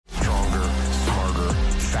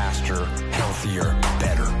healthier,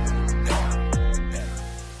 better.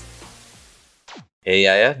 Hey,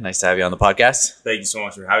 Yehya, nice to have you on the podcast. Thank you so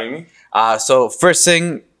much for having me. So first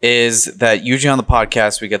thing is that usually on the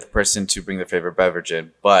podcast, we get the person to bring their favorite beverage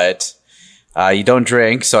in, but you don't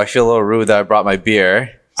drink, so I feel a little rude that I brought my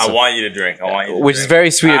beer. I want you to drink. Which is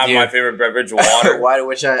very sweet of of you. I have my favorite beverage, water.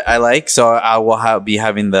 Which I like, so I will be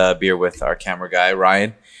having the beer with our camera guy,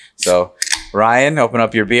 Ryan. So, Ryan, open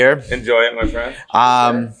up your beer. Enjoy it, my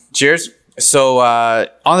friend. Cheers. So,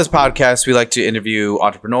 on this podcast, we like to interview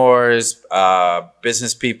entrepreneurs,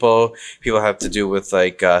 business people who have to do with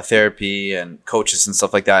like therapy and coaches and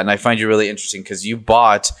stuff like that. And I find you really interesting because you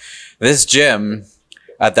bought this gym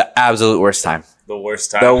at the absolute worst time. The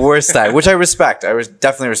worst time, which I respect. I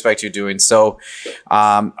definitely respect you doing. So,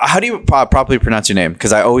 how do you properly pronounce your name?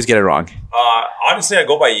 Because I always get it wrong. Honestly, I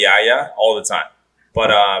go by Yehya all the time. But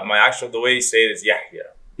the way you say it is Yehya.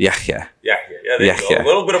 Yeah. Yeah, there you go. A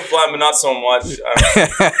little bit of phlegm, but not so much.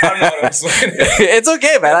 I don't know how to explain it. It's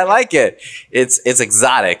okay, man. I like it. It's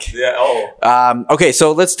exotic. Yeah. Okay,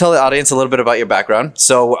 so let's tell the audience a little bit about your background.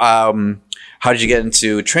 So, how did you get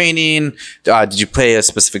into training? Did you play a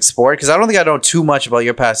specific sport? Because I don't think I know too much about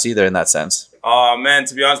your past either in that sense. Man,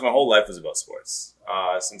 to be honest, my whole life was about sports.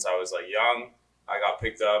 Since I was young, I got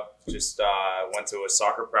picked up. Went to a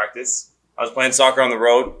soccer practice. I was playing soccer on the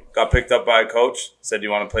road. Got picked up by a coach. Said, "Do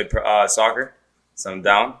you want to play soccer?" So I'm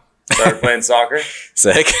down. Started playing soccer.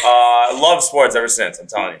 Sick. I love sports ever since. I'm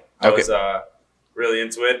telling you. I was really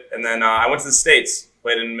into it, and then I went to the States.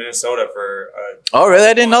 Played in Minnesota for... oh, really?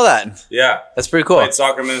 I didn't know that. Yeah. That's pretty cool. Played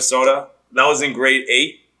soccer in Minnesota. That was in grade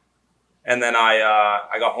 8. And then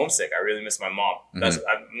I got homesick. I really missed my mom. I'm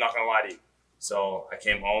not going to lie to you. So I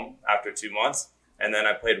came home after 2 months. And then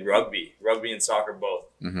I played rugby and soccer both.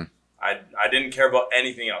 Mm-hmm. I didn't care about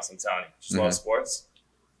anything else, I'm telling you. Just love sports.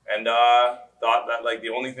 And thought that the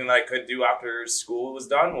only thing that I could do after school was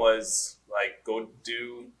done was go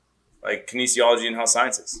do Kinesiology and Health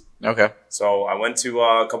Sciences. Okay. So I went to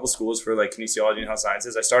a couple schools for Kinesiology and Health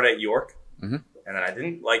Sciences. I started at York, and then I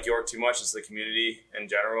didn't like York too much. Just the community in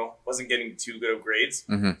general wasn't getting too good of grades.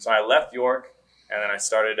 So I left York, and then I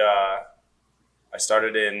started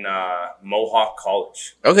in Mohawk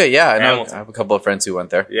College. Okay, yeah, I know. I have a couple of friends who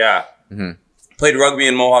went there. Yeah, played rugby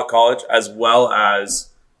in Mohawk College as well as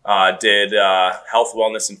did health,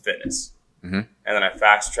 wellness, and fitness. And then I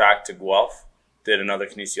fast tracked to Guelph. Did another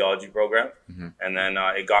kinesiology program, and then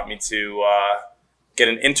it got me to get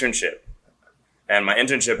an internship, and my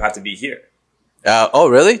internship had to be here. Oh,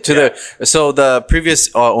 really? So the previous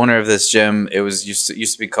owner of this gym, it was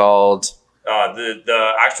used to be called.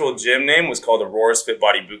 The actual gym name was called Aurora's Fit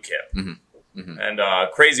Body Boot Camp, and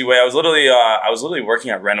crazy way. I was literally working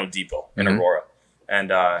at Renault Depot in Aurora, and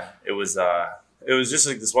it was just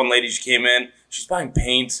this one lady. She came in. She's buying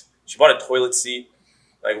paint. She bought a toilet seat.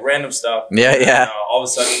 Random stuff. Yeah. And, all of a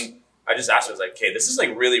sudden, I just asked her, I was like, "Okay, this is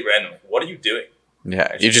really random. What are you doing?"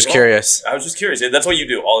 Yeah, you're just curious. I was just curious. That's what you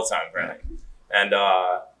do all the time, right? And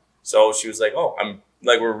so she was like, "Oh, I'm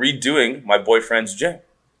we're redoing my boyfriend's gym."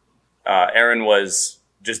 Aaron was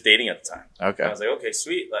just dating at the time. Okay. And I was like, "Okay,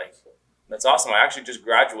 sweet. That's awesome. I actually just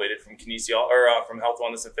graduated from from health,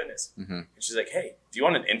 wellness, and fitness." And she's like, "Hey, do you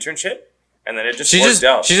want an internship?" And then it just worked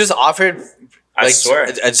out. She just offered. I swear.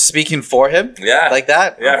 Speaking for him? Yeah. Like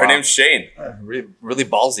that? Yeah, her name's Shane. Really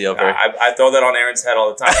ballsy of her. I throw that on Aaron's head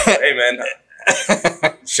all the time. Hey, man.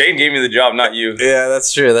 Shane gave me the job, not you. Yeah,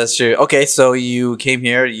 that's true. Okay, so you came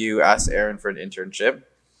here. You asked Aaron for an internship.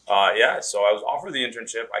 Yeah, so I was offered the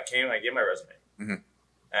internship. I gave my resume.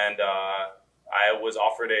 And I was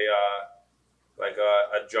offered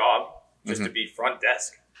a job just to be front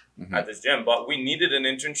desk at this gym. But we needed an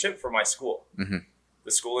internship for my school. The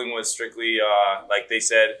schooling was strictly, they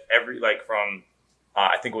said, from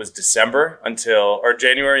I think it was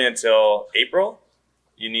January until April,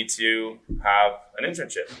 you need to have an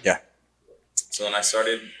internship. Yeah. So then I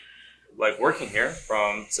started working here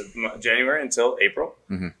from January until April,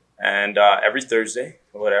 and every Thursday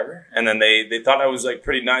or whatever. And then they thought I was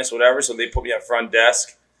pretty nice, whatever. So they put me at front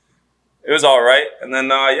desk. It was all right. And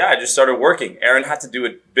then I just started working. Aaron had to do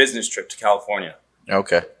a business trip to California.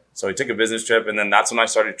 Okay. So he took a business trip, and then that's when I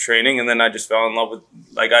started training. And then I just fell in love with,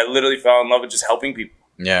 I literally fell in love with just helping people.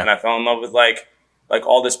 Yeah. And I fell in love with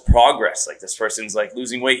all this progress. This person's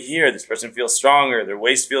losing weight here. This person feels stronger. Their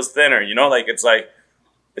waist feels thinner.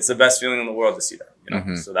 It's the best feeling in the world to see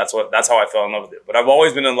that. So that's how I fell in love with it. But I've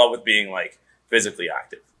always been in love with being physically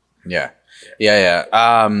active. Yeah.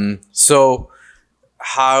 So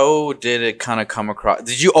how did it kind of come across?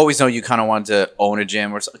 Did you always know you kind of wanted to own a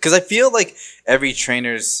gym or something? Because I feel like every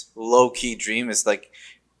trainer's low-key dream is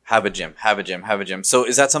have a gym, have a gym, have a gym. So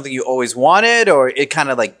is that something you always wanted, or it kind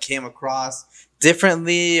of like came across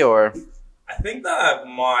differently, or? I think that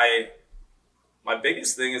my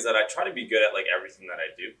biggest thing is that I try to be good at like everything that I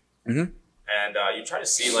do. Mm-hmm. And you try to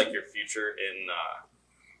see like your future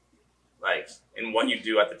in what you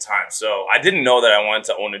do at the time. So I didn't know that I wanted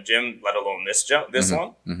to own a gym, let alone this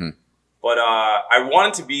one. Mm-hmm. But I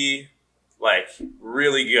wanted to be like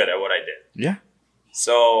really good at what I did. Yeah.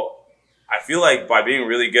 So I feel like by being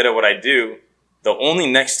really good at what I do, the only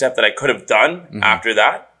next step that I could have done after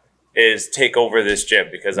that is take over this gym,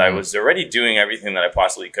 because I was already doing everything that I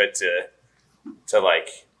possibly could to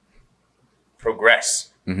like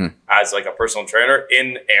progress as like a personal trainer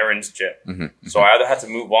in Aaron's gym. So I either had to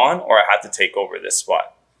move on or I had to take over this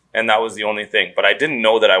spot. And that was the only thing. But I didn't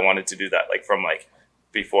know that I wanted to do that like from like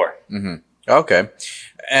before. Okay.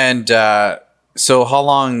 And so how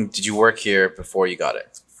long did you work here before you got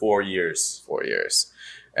it? 4 years. 4 years.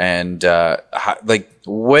 And like,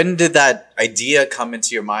 when did that idea come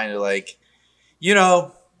into your mind? Like, you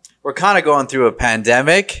know, we're kind of going through a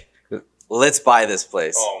pandemic. Let's buy this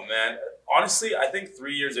place. Oh, man. Honestly, I think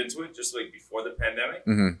 3 years into it, just like before the pandemic,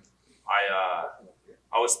 I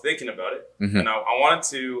was thinking about it. And I wanted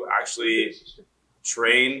to actually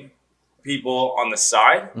train people on the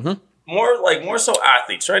side. More so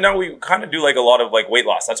athletes. Right now, we kind of do like a lot of like weight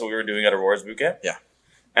loss. That's what we were doing at Aurora's boot camp. Yeah.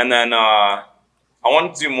 And then I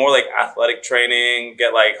wanted to do more like athletic training,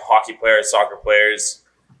 get like hockey players, soccer players.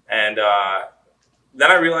 And then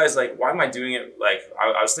I realized, like, why am I doing it? Like,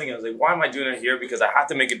 I was thinking, I was like, why am I doing it here? Because I had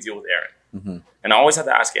to make a deal with Aaron. And I always had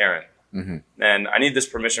to ask Aaron. And I need this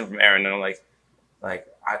permission from Aaron. And I'm like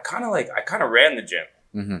I kind of ran the gym.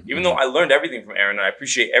 Even though I learned everything from Aaron and I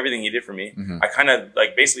appreciate everything he did for me, I kind of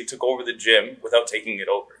like basically took over the gym without taking it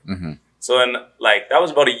over. So then like that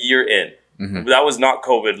was about a year in. That was not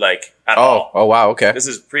COVID like at all. Oh wow, okay. This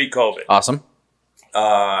is pre-COVID. Awesome.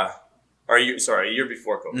 A year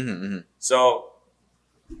before COVID. So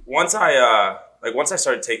once I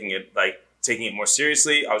started taking it more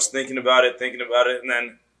seriously, I was thinking about it, and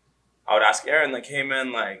then I would ask Aaron like, hey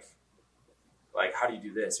man, like how do you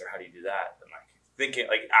do this or how do you do that? And like thinking,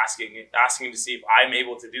 like asking to see if I'm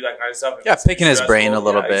able to do that kind of stuff. Yeah, picking his brain a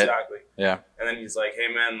little bit. Exactly. Yeah. And then he's like, hey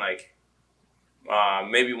man, like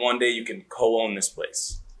maybe one day you can co-own this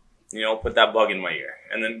place. You know, put that bug in my ear.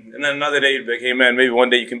 And then another day you'd be like, hey man, maybe one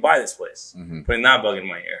day you can buy this place. Putting that bug in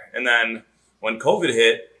my ear. And then when COVID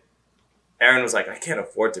hit, Aaron was like, I can't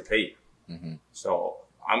afford to pay you. So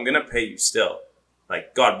I'm going to pay you still.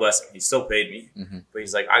 Like, God bless him. He still paid me. But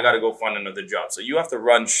he's like, I got to go find another job. So you have to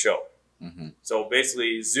run show. So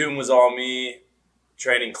basically, Zoom was all me.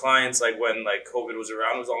 Training clients, like when like COVID was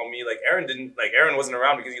around, was all me. Like Aaron wasn't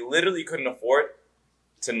around because he literally couldn't afford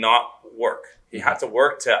to not work. He had to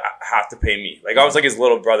work to have to pay me. Like I was like his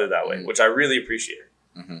little brother that way, which I really appreciated.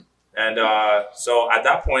 And so at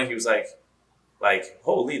that point, he was like,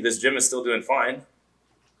 holy, this gym is still doing fine.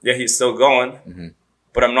 Yeah, he's still going,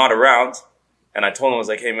 but I'm not around. And I told him, I was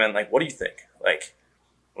like, hey man, like, what do you think? Like,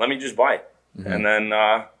 let me just buy it. And then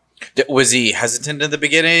was he hesitant in the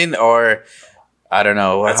beginning, or I don't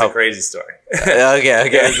know? That's a crazy story. Okay.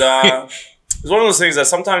 It's one of those things that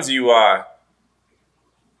sometimes you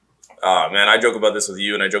man, I joke about this with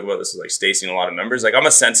you, and I joke about this with like Stacy and a lot of members. Like I'm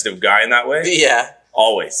a sensitive guy in that way. Yeah.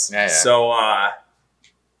 Always. Yeah. So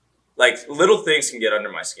like little things can get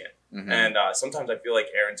under my skin. And sometimes I feel like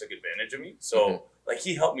Aaron took advantage of me. So like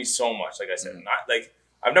he helped me so much. Like I said, not like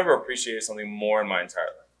I've never appreciated something more in my entire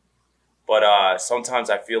life. But sometimes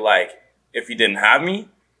I feel like if he didn't have me,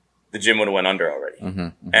 the gym would have went under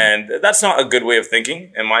already. And that's not a good way of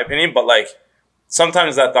thinking, in my opinion. But like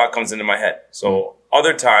sometimes that thought comes into my head. So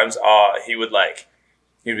other times he would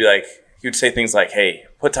say things like, hey,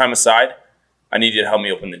 put time aside. I need you to help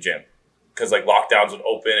me open the gym. Because like lockdowns would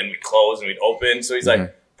open and we'd close and we'd open. So he's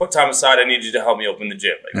like, put time aside. I need you to help me open the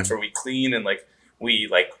gym. Like that's where we clean and like we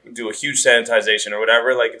like do a huge sanitization or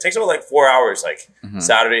whatever. Like it takes about like 4 hours, like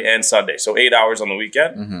Saturday and Sunday. So 8 hours on the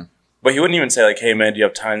weekend. But he wouldn't even say like, hey man, do you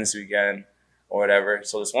have time this weekend or whatever?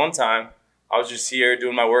 So this one time I was just here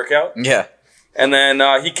doing my workout. Yeah. And then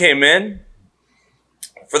he came in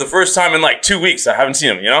for the first time in like 2 weeks. I haven't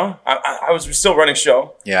seen him, you know? I was still running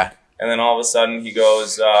show. Yeah. And then all of a sudden he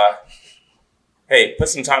goes, hey, put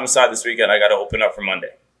some time aside this weekend. I got to open up for Monday.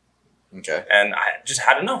 Okay. And I just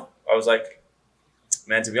had to know. I was like,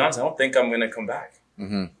 man, to be honest, I don't think I'm going to come back.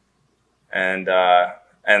 And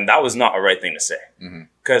that was not a right thing to say.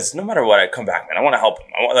 Because no matter what, I come back, man. I want to help him.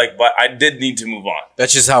 But I did need to move on.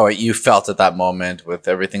 That's just how you felt at that moment with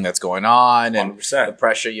everything that's going on and 100%. The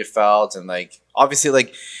pressure you felt. And like, obviously,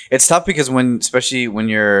 like, it's tough because especially when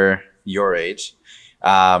you're your age,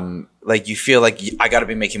 like you feel like I got to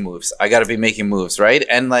be making moves. I got to be making moves, right?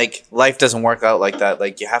 And like life doesn't work out like that.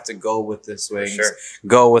 Like you have to go with the swings,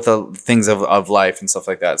 go with the things of life and stuff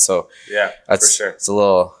like that. So yeah, that's for sure. It's a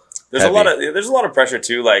little. There's heavy. there's a lot of pressure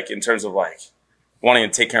too, like in terms of like wanting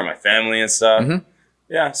to take care of my family and stuff. Mm-hmm.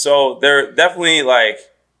 Yeah, so they're definitely like,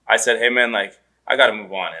 I said, hey man, like I got to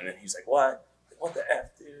move on, and then he's like, what the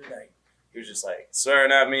F, dude? Like he was just like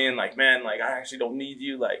swearing at me and like, man, like I actually don't need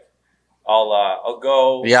you, like. I'll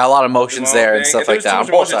go. Yeah, a lot of emotions there and stuff like that on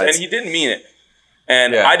both sides. And he didn't mean it.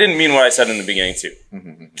 And I didn't mean what I said in the beginning too.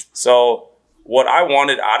 Mm-hmm. So what I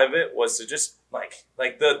wanted out of it was to just like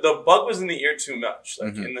the bug was in the ear too much.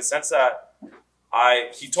 Like in the sense that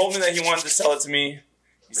he told me that he wanted to sell it to me.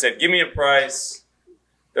 He said, give me a price.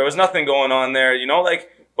 There was nothing going on there, you know, like,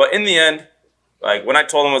 but in the end, like when I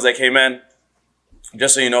told him, I was like, hey man,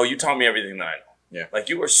 just so you know, you taught me everything that I know. Yeah. Like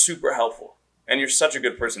you were super helpful. And you're such a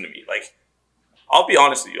good person to me. Like, I'll be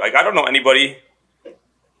honest with you. Like, I don't know anybody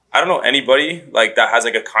like that has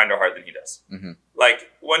like a kinder heart than he does. Mm-hmm.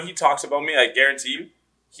 Like when he talks about me, I guarantee you,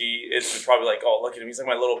 he is probably like, oh, look at him. He's like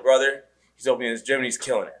my little brother. He's opening his gym and he's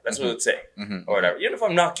killing it. That's what it would say, or whatever. Even if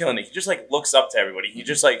I'm not killing it, he just like looks up to everybody. He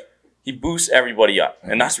just like he boosts everybody up,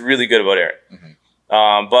 and that's really good about Aaron.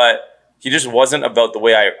 Mm-hmm. But he just wasn't about the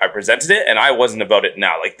way I presented it, and I wasn't about it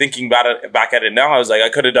now. Like, thinking back at it now, I was like, I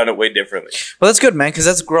could have done it way differently. Well, that's good, man, because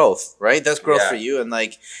that's growth, right? That's growth for you. And,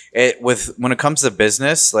 like, when it comes to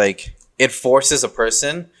business, like, it forces a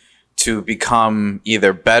person to become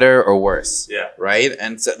either better or worse. Yeah. Right?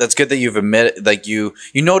 And so that's good that you've admitted, like, you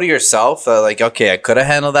know to yourself, like, okay, I could have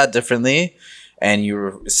handled that differently. And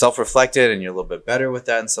you self-reflected, and you're a little bit better with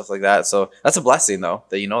that and stuff like that. So that's a blessing, though,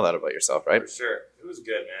 that you know that about yourself, right? For sure. It was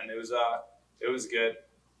good, man. It was good.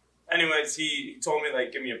 Anyways, he told me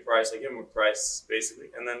like, give me a price. I gave him a price basically,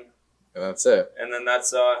 and that's it. And then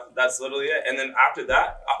that's literally it. And then after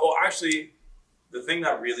that, actually, the thing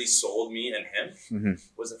that really sold me and him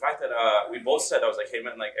was the fact that we both said, I was like, hey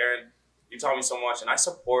man, like Aaron, you taught me so much, and I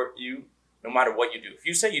support you no matter what you do. If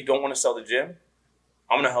you say you don't want to sell the gym,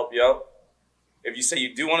 I'm gonna help you out. If you say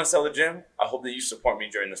you do want to sell the gym, I hope that you support me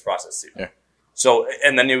during this process too. Yeah. So,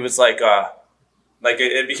 and then it was like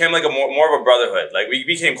it became like a more of a brotherhood. Like we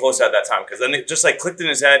became close at that time, because then it just like clicked in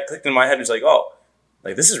his head, clicked in my head. It was like, oh,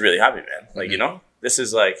 like this is really happy, man. Like, you know, this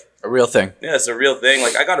is like a real thing. Yeah, it's a real thing.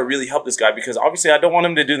 Like I got to really help this guy, because obviously I don't want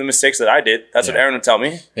him to do the mistakes that I did. That's what Aaron would tell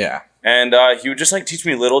me. Yeah. And he would just like teach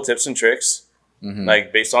me little tips and tricks,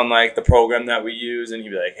 like based on like the program that we use. And he'd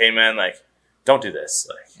be like, hey man, like, don't do this.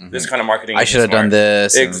 Like this kind of marketing. I should have done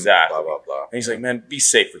this. Exactly. Blah, blah, blah. And he's like, man, be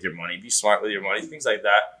safe with your money. Be smart with your money. Things like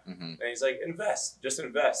that. And he's like, invest. Just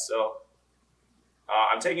invest. So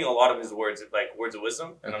I'm taking a lot of his words, like words of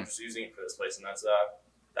wisdom, and I'm just using it for this place. And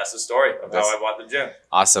that's the story of how I bought the gym.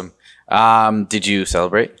 Awesome. Did you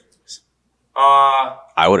celebrate?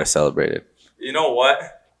 I would have celebrated. You know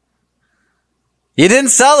what? You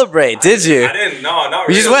didn't celebrate, did you? I didn't. No, not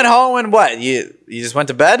really. You just went home and what? You just went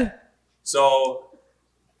to bed? So,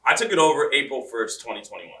 I took it over April 1st,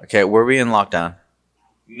 2021. Okay, were we in lockdown?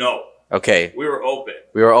 No. Okay. We were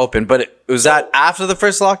open. But was that after the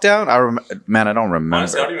first lockdown? I don't remember.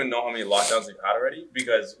 Honestly, I don't even know how many lockdowns we've had already,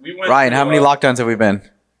 because we went... Ryan, how many lockdowns have we been?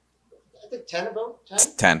 I think 10 about.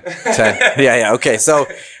 10. Yeah, okay. So,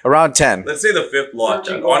 around 10. Let's say the 5th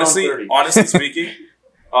lockdown. Honestly speaking,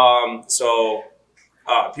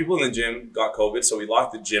 people in the gym got COVID, so we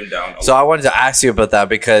locked the gym down. So I wanted to ask you about that,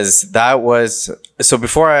 because that was so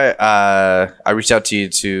before I reached out to you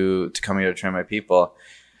to come here to train my people.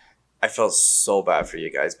 I felt so bad for you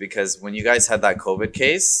guys, because when you guys had that COVID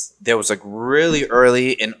case, there was like really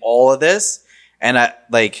early in all of this, and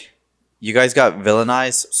you guys got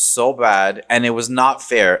villainized so bad, and it was not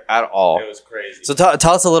fair at all. It was crazy. So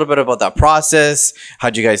tell us a little bit about that process.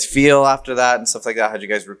 How'd you guys feel after that and stuff like that? How'd you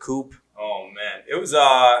guys recoup? Oh man, it was.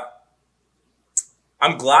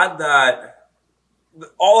 I'm glad that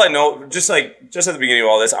all I know, just at the beginning of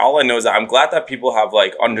all this, all I know is that I'm glad that people have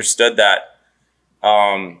like understood that,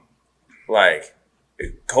 like,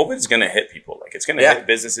 COVID is gonna hit people. Like, it's gonna hit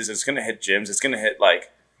businesses. It's gonna hit gyms. It's gonna hit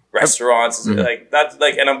like restaurants. Like that's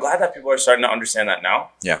like, and I'm glad that people are starting to understand that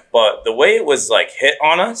now. Yeah. But the way it was like hit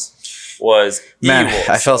on us was evil.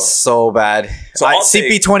 I felt so bad. So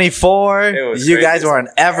CP24, you guys were on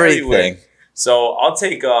everything. So I'll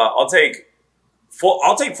take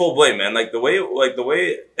full blame, man. Like the way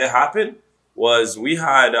it happened was we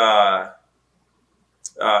had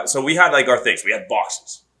like our things. We had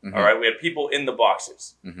boxes. All right, we had people in the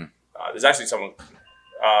boxes. There's actually someone.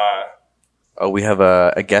 We have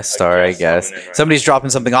a guest star, I guess. Somebody's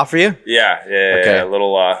dropping something off for you. Yeah. Okay. A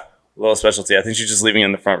little little specialty. I think she's just leaving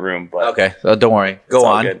in the front room. But Okay, so don't worry. Go it's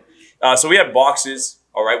all on. good. So we had boxes.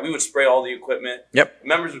 All right, we would spray all the equipment. Yep.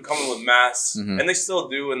 Members would come in with masks, and they still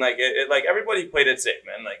do. And like like everybody played it safe,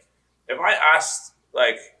 man. Like if I asked,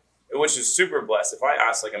 like, which is super blessed, if I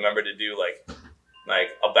asked like a member to do like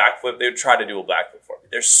a backflip, they would try to do a backflip for me.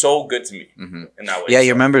 They're so good to me in that way. Yeah,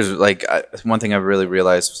 your members, like, one thing I've really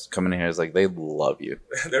realized coming in here is, like, they love you.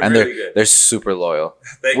 They're and really good. They're super loyal,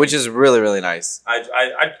 Thank which you. is really, really nice.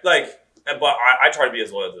 I like, but I try to be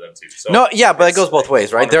as loyal to them too. So No, yeah, but it goes both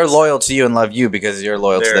ways, right? 100%. They're loyal to you and love you because you're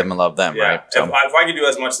loyal to them and love them, Yeah. right? So, If I could do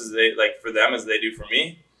as much as they, like, for them as they do for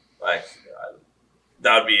me, like,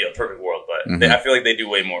 that would be a perfect world. But I feel like they do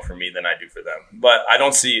way more for me than I do for them. But I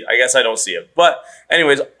guess I don't see it. But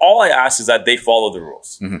anyways, all I ask is that they follow the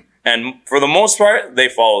rules. And for the most part, they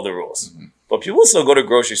follow the rules. But people still go to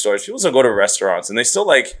grocery stores. People still go to restaurants. And they still,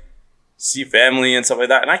 like, see family and stuff like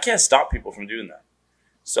that. And I can't stop people from doing that.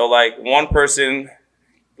 So, like, one person,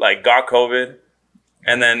 like, got COVID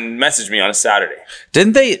and then messaged me on a Saturday.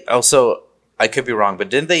 didn't they also, I could be wrong, but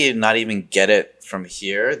didn't they not even get it from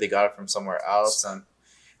here? They got it from somewhere else. And,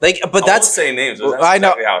 like, but I that's, won't say names. But that's I know,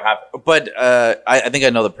 exactly how it happened. but I think I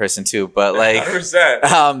know the person too, but, like,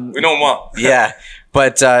 100%. We know them well. yeah,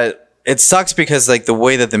 but it sucks because, like, the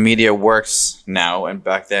way that the media works now and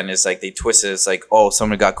back then is, like, they twist it. It's like, oh,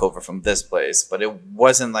 someone got COVID from this place, but it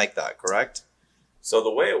wasn't like that, correct? So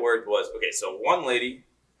the way it worked was, okay, so one lady,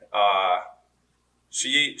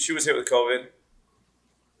 she was hit with COVID,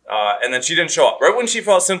 and then she didn't show up. Right when she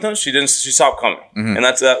felt symptoms, she stopped coming. And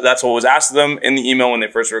that's what was asked of them in the email when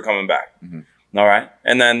they first were coming back. All right?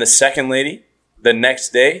 And then the second lady, the next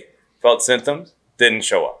day, felt symptoms, didn't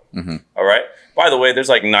show up. All right? By the way, there's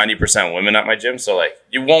like 90% women at my gym, so like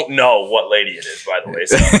you won't know what lady it is, by the way,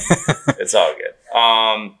 so it's all good.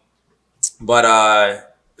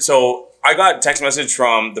 So I got a text message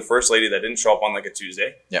from the first lady that didn't show up on like a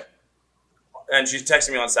Tuesday. Yep. And she's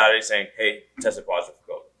texting me on Saturday saying, hey, tested positive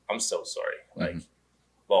for COVID. I'm so sorry. Like,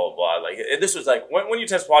 blah, blah, blah. Like, this was like, when you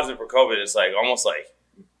test positive for COVID, it's like almost like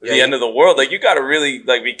the end of the world. Like, you got to really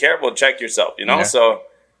like be careful and check yourself, you know? Yeah. So,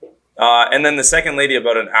 and then the second lady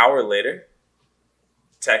about an hour later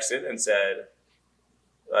texted and said,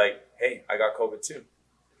 like, hey, I got COVID too.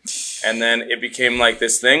 And then it became like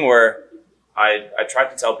this thing where I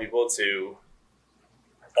tried to tell people to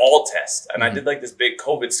all test. And I did like this big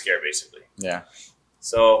COVID scare, basically. Yeah.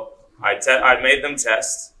 So I made them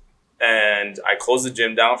test, and I closed the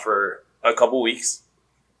gym down for a couple weeks.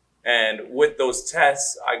 And with those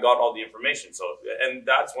tests, I got all the information. So, and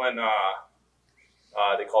that's when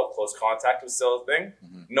they called close contact was still a thing.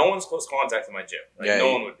 No one's close contact in my gym. Like, yeah,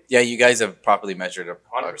 no one would be. Yeah, you guys have properly measured it.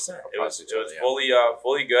 100%. It was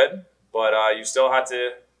fully good, but you still had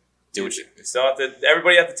to do what you still have to.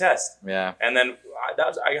 Everybody had to test. Yeah. And then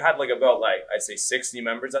I had like about like I'd say 60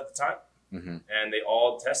 members at the time, and they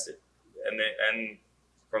all tested, and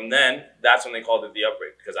from then that's when they called it the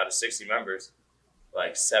outbreak, because out of 60 members,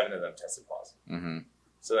 like 7 of them tested positive.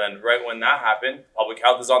 So then right when that happened, public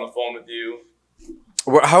health is on the phone with you.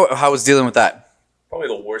 How was dealing with that? Probably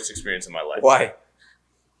the worst experience of my life. Why?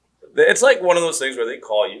 It's like one of those things where they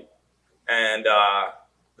call you and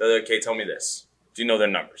they're like, okay, tell me this. Do you know their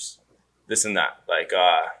numbers? This and that. Like,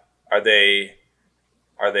 are they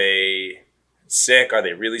sick? Are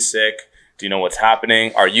they really sick? Do you know what's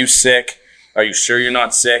happening? Are you sick? Are you sure you're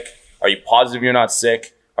not sick? Are you positive you're not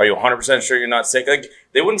sick? Are you 100% sure you're not sick? Like,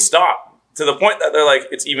 they wouldn't stop to the point that they're like,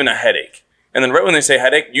 it's even a headache. And then right when they say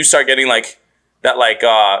headache, you start getting like that like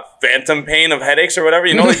phantom pain of headaches or whatever.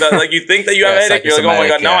 You know, like, that, like you think that you have a headache. You're like, oh my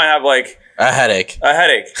God, now I have like a headache.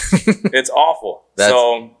 It's awful.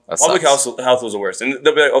 So public health was the worst. And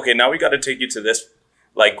they'll be like, okay, now we got to take you to this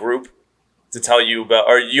like group to tell you about,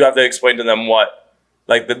 or you have to explain to them what,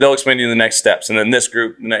 like they'll explain to you the next steps, and then this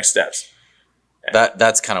group, the next steps. And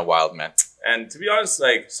that's kind of wild, man. And to be honest,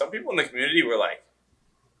 like some people in the community were like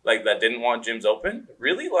that didn't want gyms open,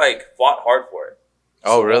 really like fought hard for it.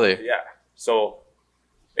 Oh, really? Yeah. So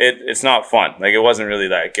it's not fun. Like it wasn't really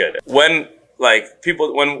that good. When like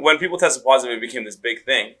people when people tested positive, it became this big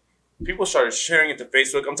thing. People started sharing it to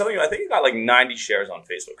Facebook. I'm telling you, I think it got like 90 shares on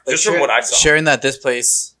Facebook. Like just from what I saw. Sharing that this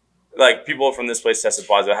place. Like people from this place tested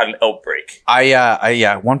positive, had an outbreak.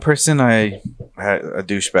 One person I had a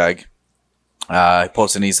douchebag. He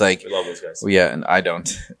posted and he's like, we love those guys. Well, yeah, and I don't.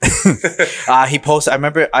 He posted. I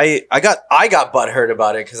remember I got butthurt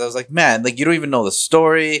about it because I was like, man, like you don't even know the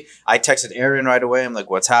story. I texted Aaron right away. I'm like,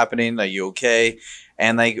 what's happening? Are you okay?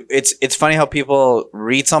 And like it's funny how people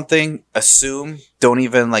read something, assume, don't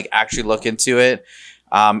even like actually look into it,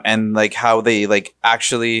 and like how they like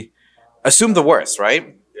actually assume the worst,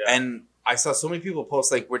 right? Yeah. And I saw so many people post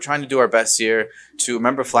like we're trying to do our best here to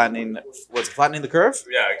remember flattening the curve?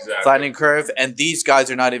 Yeah, exactly. Flattening curve, and these guys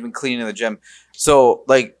are not even cleaning the gym. So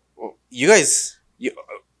like you guys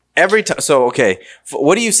every time. So okay,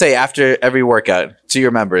 what do you say after every workout to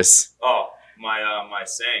your members? Oh, my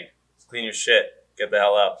saying, clean your shit, get the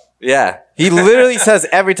hell out. Yeah, he literally says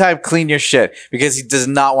every time, clean your shit, because he does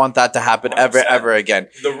not want that to happen 100%. ever again.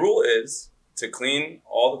 The rule is to clean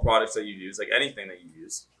all the products that you use, like anything that you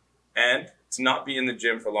use, and to not be in the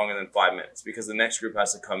gym for longer than 5 minutes, because the next group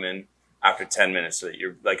has to come in after 10 minutes, so that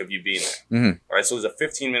you're like, of you being there. Mm-hmm. All right, so there's a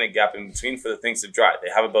 15-minute gap in between for the things to dry. They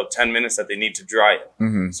have about 10 minutes that they need to dry it.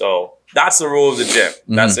 Mm-hmm. So that's the rule of the gym.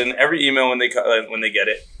 Mm-hmm. That's in every email when they get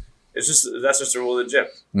it. That's just the rule of the gym.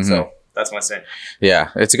 Mm-hmm. So that's my saying.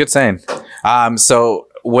 Yeah, it's a good saying. So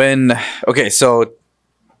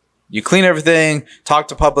you clean everything, talk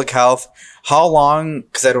to public health. How long?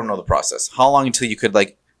 Because I don't know the process. How long until you could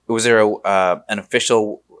was there an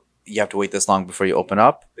official? You have to wait this long before you open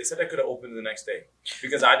up? They said I could have opened the next day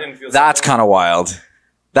because I didn't feel. That's kind of wild.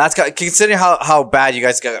 Considering how bad you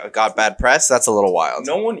guys got bad press. That's a little wild.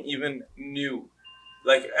 No one even knew.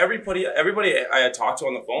 Like everybody I had talked to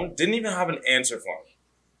on the phone didn't even have an answer for me.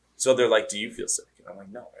 So they're like, "Do you feel sick?" And I'm like,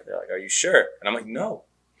 "No." They're like, "Are you sure?" And I'm like, "No,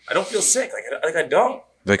 I don't feel sick. I don't."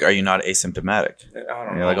 Like, are you not asymptomatic? I don't know.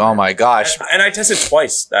 And you're like, "Oh my gosh!" And I tested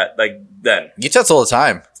twice. Then You test all the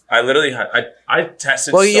time. I literally had I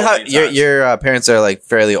tested. Well, so many times. your parents are like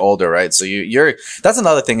fairly older, right? So you're that's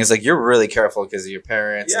another thing is like you're really careful because of your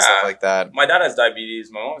parents and stuff like that. My dad has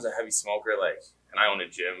diabetes. My mom was a heavy smoker, and I own a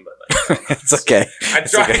gym, but it's okay. I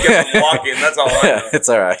try to get them walking. That's all I know. It's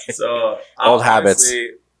all right. So Old habits.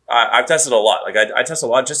 I've tested a lot. I test a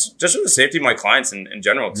lot just for the safety of my clients in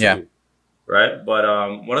general too. Yeah. Right. But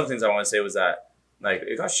one of the things I want to say was that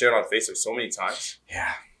it got shared on Facebook so many times.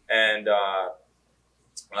 Yeah. And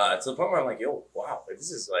to the point where I'm like, yo, wow,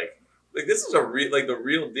 this is the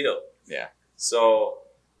real deal. Yeah. So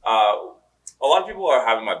a lot of people are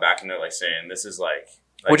having my back and they're saying this is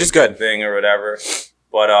which is good thing or whatever.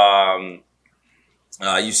 But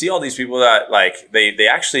you see all these people that they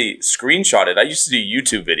actually screenshot it. I used to do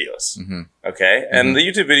YouTube videos. Mm-hmm. Okay. Mm-hmm. And the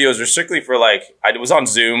YouTube videos were strictly for I was on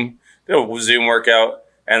Zoom, did a Zoom workout,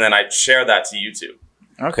 and then I'd share that to YouTube.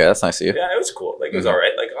 Okay, that's nice of you. Yeah, it was cool. It was all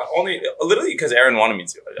right. Only literally because Aaron wanted me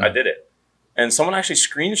to. I did it. And someone actually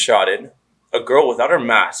screenshotted a girl without her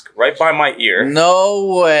mask right by my ear.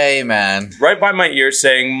 No way, man. Right by my ear,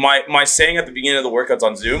 saying my saying at the beginning of the workouts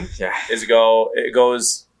on Zoom it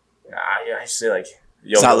goes I say yo,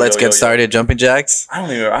 it's not let's get started jumping jacks. I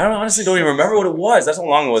honestly don't even remember what it was. That's how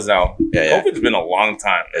long it was now. Yeah. COVID's been a long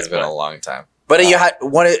time. It's been a long time. But you had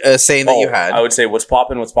one saying that you had. I would say what's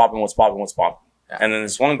popping, what's popping, what's popping, what's popping. Yeah. And then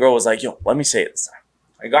this one girl was like, yo, let me say it this time.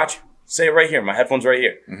 I got you. Say it right here. My headphone's right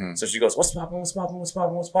here. Mm-hmm. So she goes, what's popping, what's popping, what's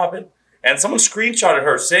popping, what's popping? And someone screenshotted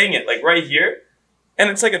her saying it right here. And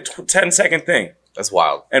it's a 10-second thing. That's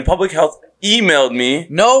wild. And public health emailed me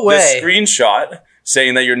the screenshot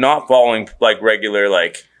saying that you're not following regular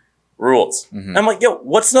rules. Mm-hmm. I'm like, yo,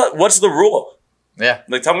 what's the rule? Yeah.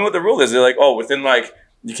 Tell me what the rule is. They're like, oh, within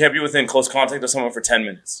you can't be within close contact with someone for 10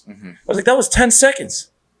 minutes. Mm-hmm. I was like, that was 10 seconds.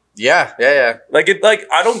 Yeah.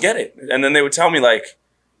 I don't get it. And then they would tell me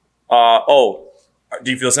oh,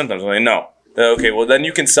 do you feel symptoms? I'm like, no. Okay, well then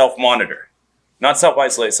you can self-monitor. Not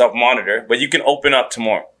self-isolate, self-monitor, but you can open up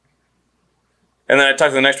tomorrow. And then I talk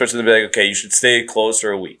to the next person and be like, okay, you should stay closed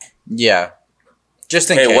for a week. Yeah.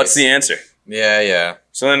 Just in case. Hey, what's the answer? Yeah.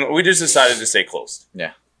 So then we just decided to stay closed.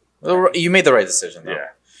 Yeah. Well, you made the right decision though.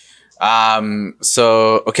 Yeah.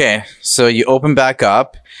 So you open back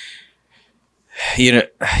up. You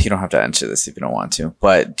don't have to answer this if you don't want to,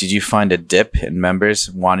 but did you find a dip in members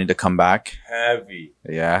wanting to come back? Heavy.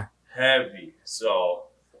 Yeah. Heavy. So,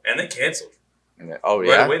 and they canceled. Oh,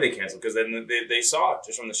 yeah? Right away they canceled because then they saw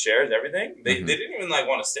just from the shares, everything. They didn't even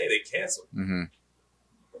want to stay. They canceled. Mm-hmm.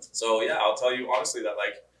 So, yeah, I'll tell you honestly that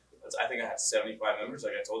I think I had 75 members.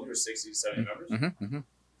 Like I told you, or 60 to 70 members. Mm-hmm. Mm-hmm.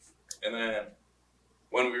 And then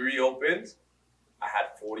when we reopened, I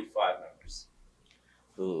had 45 members.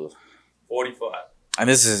 Ooh. 45. And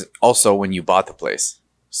this is also when you bought the place.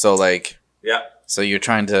 So yeah. So you're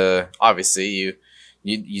trying to, obviously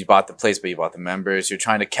you bought the place, but you bought the members. You're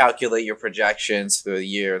trying to calculate your projections through the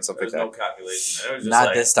year and stuff like that. There's no calculation. It was just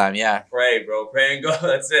not this time. Yeah. Pray, bro. Pray and go.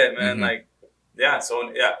 That's it, man. Mm-hmm. So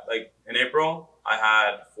in April, I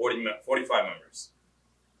had 45 members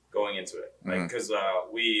going into it. Because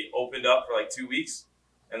we opened up for 2 weeks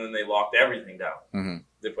and then they locked everything down. Mm-hmm.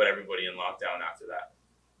 They put everybody in lockdown after that.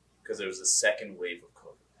 Because there was a second wave of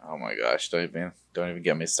COVID. Oh my gosh! Don't even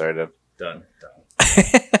get me started. Done.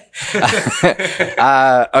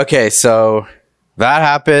 Okay, so that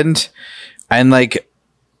happened, and like,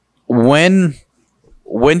 when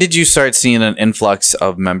did you start seeing an influx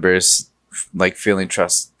of members like feeling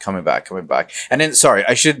trust coming back? And then, sorry,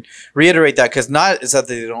 I should reiterate that, because not is that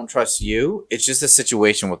they don't trust you, it's just a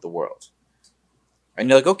situation with the world, and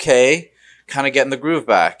you're like, okay, kind of getting the groove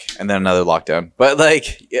back, and then another lockdown. But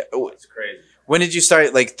like, yeah, It's crazy. when did you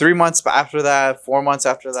start? Like 3 months after that, 4 months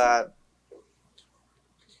after that?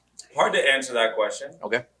 Hard to answer that question.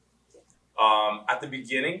 Okay. At the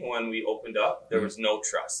beginning, when we opened up, there was no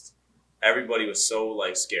trust. Everybody was so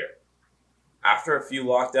like scared. After a few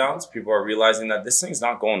lockdowns, people are realizing that this thing's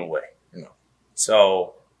not going away. No.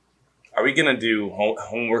 So, are we gonna do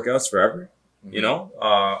home workouts forever? You know,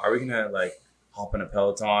 are we gonna like hop in a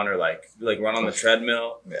Peloton or like run on the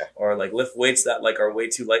treadmill? Yeah. Or like lift weights that like are way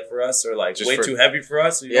too light for us or like Just way for- too heavy for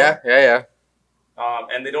us? You know? Yeah.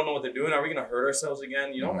 And they don't know what they're doing. Are we going to hurt ourselves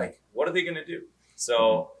again? You know, like, what are they going to do?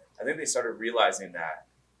 So I think they started realizing that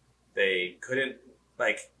they couldn't,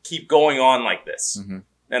 like, keep going on like this.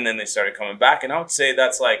 And then they started coming back. And I would say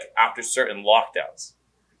that's, like, after certain lockdowns.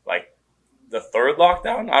 Like, the third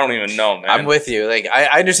lockdown? I don't even know, man. I'm with you. Like,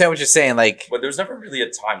 I understand what you're saying. Like, But there's never really a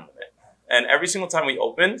time limit. And every single time we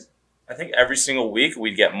opened, I think every single week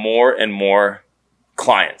we'd get more and more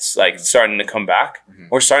clients like starting to come back.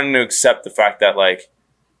 We're starting to accept the fact that like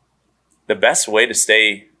the best way to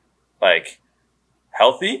stay like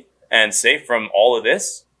healthy and safe from all of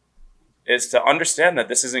this is to understand that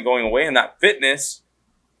this isn't going away and that fitness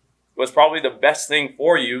was probably the best thing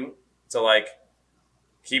for you to like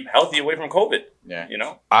keep healthy away from COVID. yeah. You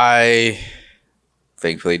know? I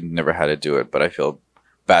thankfully never had to do it, but I feel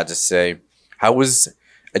bad to say. How was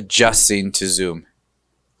adjusting to Zoom?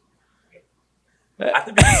 At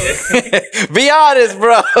the beginning, Be honest,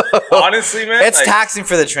 bro. honestly, man, It's like, taxing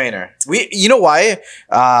for the trainer. You know why?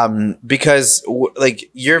 Because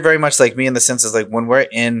like you're very much like me in the sense is like when we're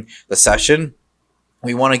in the session,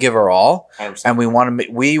 we want to give our all, 100%. and we want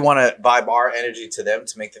to vibe our energy to them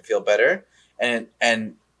to make them feel better, and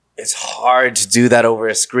it's hard to do that over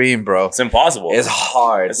a screen, bro. It's impossible. It's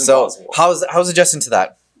hard. It's So impossible. how's adjusting to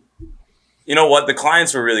that? You know what? The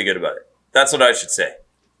clients were really good about it. That's what I should say.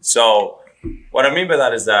 So what I mean by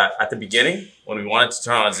that is that at the beginning, when we wanted to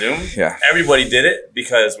turn on Zoom, Yeah. everybody did it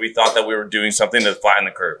because we thought that we were doing something to flatten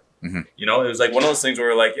the curve. You know, it was like one of those things where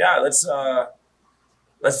we're like, yeah, let's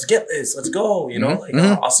get this. Let's go. You know, like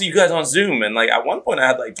I'll see you guys on Zoom. And like at one point I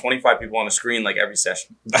had like 25 people on the screen, like every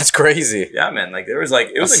session. That's crazy. Yeah, man. Like there was like,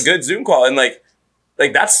 it was a good Zoom call. And like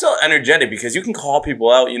that's still energetic because you can call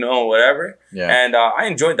people out, you know, whatever. Yeah. And I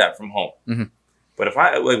enjoyed that from home. But if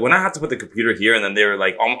I like when I have to put the computer here and then they were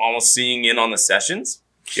like almost seeing in on the sessions,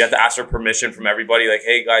 you have to ask for permission from everybody. Like,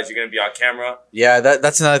 hey guys, you're gonna be on camera. Yeah,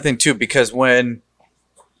 that's another thing too, because when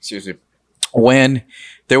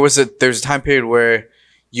there was a time period where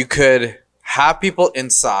you could have people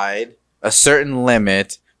inside a certain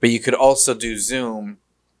limit, but you could also do Zoom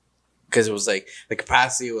because it was like the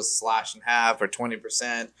capacity was slashed in half or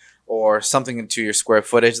 20% or something into your square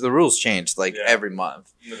footage. The rules changed like every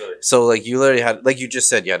month. Literally. So like you literally had, like you just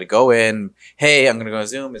said, you had to go in. Hey, I'm gonna go on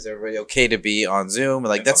Zoom. Is everybody okay to be on Zoom?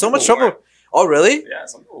 Like And that's so some much people trouble. weren't. Oh really? Yeah,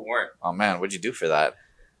 some people weren't. Oh man, what'd you do for that?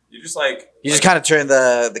 You just like You just kind of turn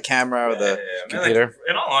the camera or the Man, computer. like,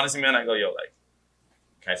 in all honesty, man, I go, yo, like,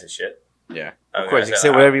 can I say shit? Yeah, Okay, of course. I You can said, say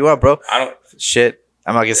whatever you want, bro. I don't. Shit.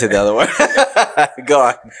 I'm not gonna say the other one. Go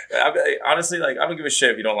on. Honestly, like, I don't give a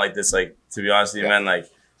shit if you don't like this. Like, to be honest with you, man, like,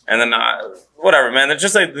 and then whatever, man. It's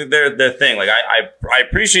just like their thing. Like, I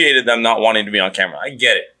appreciated them not wanting to be on camera. I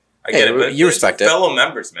get it. I get Hey, it. But you it's respect it. fellow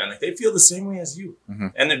members, man. Like, they feel the same way as you,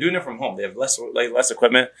 and they're doing it from home. They have less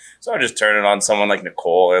equipment, so I just turn it on someone like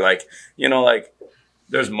Nicole or like, you know, like.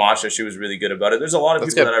 There's Masha. She was really good about it. There's a lot of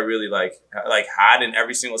That's people good. that I really like had in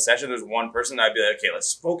every single session. There's one person that I'd be like, okay,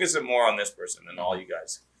 let's focus it more on this person, and all you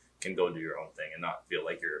guys can go do your own thing and not feel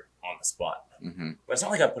like you're on the spot. But it's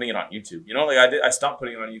not like I'm putting it on YouTube. You know, like I stopped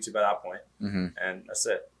putting it on YouTube at that point, and that's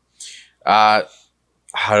it. How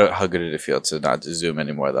good did it feel to not do Zoom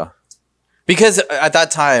anymore though? Because at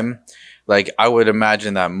that time, like I would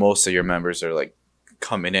imagine that most of your members are like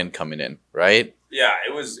coming in, right? Yeah,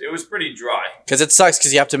 it was pretty dry. Because it sucks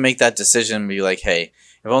because you have to make that decision and be like, hey,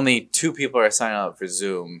 if only 2 people are signing up for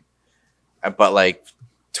Zoom, but like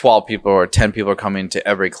 12 people or 10 people are coming to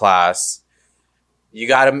every class,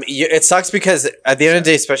 it sucks because at the end of the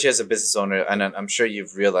day, especially as a business owner, and I'm sure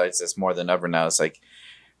you've realized this more than ever now, it's like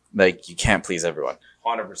you can't please everyone.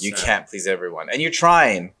 100%. You can't please everyone. And you're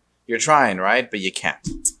trying, right? But you can't.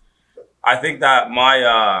 I think that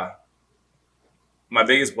my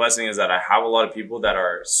biggest blessing is that I have a lot of people that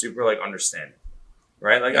are super like understanding.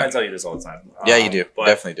 right? Like I tell you this all the time. Yeah, you do. But,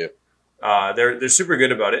 Definitely do. they're super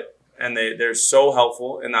good about it, and they're so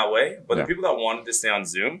helpful in that way. But the people that wanted to stay on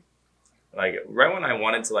Zoom, like right when I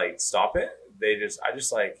wanted to like stop it, I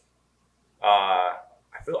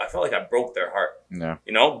felt like I broke their heart. Yeah.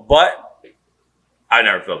 You know, but I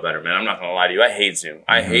never felt better, man. I'm not gonna lie to you. I hate Zoom.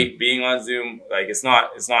 I hate being on Zoom. Like it's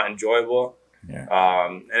not enjoyable. Yeah.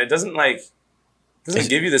 And it doesn't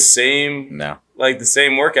give you the same the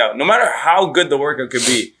same workout. No matter how good the workout could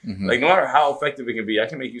be, like no matter how effective it can be, I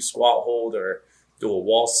can make you squat, hold, or do a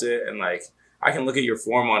wall sit, and like I can look at your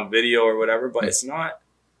form on video or whatever, but it's not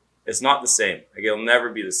the same. Like it'll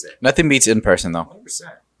never be the same. Nothing beats in person though. 100%.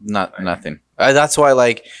 Nothing. That's why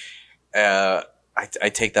like I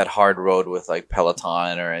take that hard road with like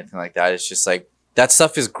Peloton or anything like that. It's just like that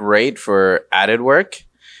stuff is great for added work.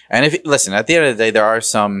 And if listen, at the end of the day, there are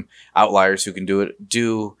some outliers who can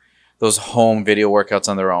do those home video workouts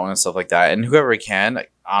on their own and stuff like that. And whoever can,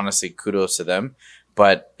 like, honestly, kudos to them.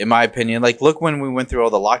 But in my opinion, like look, when we went through all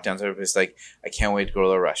the lockdowns, everybody's like, I can't wait to go to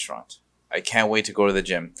the restaurant. I can't wait to go to the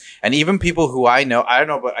gym. And even people who I know, I don't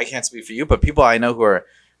know, but I can't speak for you, but people I know who are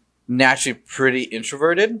naturally pretty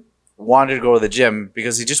introverted wanted to go to the gym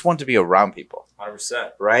because they just want to be around people.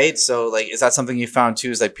 100%. Right? So like, is that something you found too?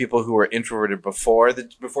 Is like people who were introverted before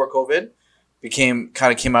COVID came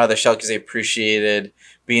out of the shell because they appreciated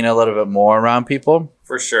being a little bit more around people?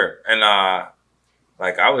 For sure. And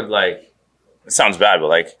like I would like, it sounds bad, but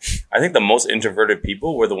like I think the most introverted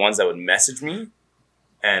people were the ones that would message me,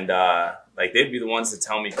 and like they'd be the ones to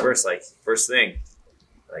tell me first thing,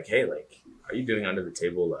 like, hey, like, are you doing under the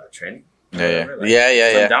table training? Yeah. Like,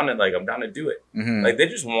 Yeah. I'm down to do it. Like they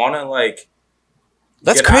just want to like.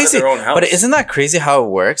 That's get out of crazy. their own house. But isn't that crazy how it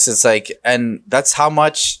works? It's like, and that's how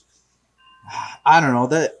much. I don't know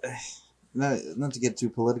that. Not to get too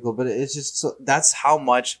political, but it's just so that's how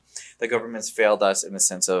much the government's failed us in the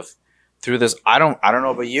sense of through this. I don't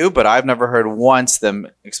know about you, but I've never heard once them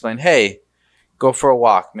explain, hey, go for a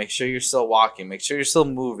walk. Make sure you're still walking. Make sure you're still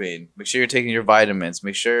moving. Make sure you're taking your vitamins.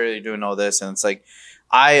 Make sure you're doing all this. And it's like,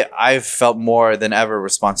 I've felt more than ever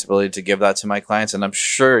responsibility to give that to my clients. And I'm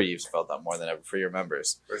sure you've felt that more than ever for your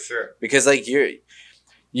members. For sure. Because like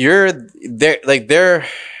they're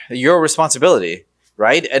your responsibility,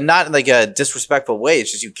 right? And not in like a disrespectful way.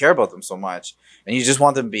 It's just you care about them so much and you just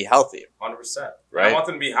want them to be healthy. 100%. Right. I want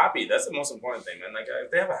them to be happy. That's the most important thing, man. Like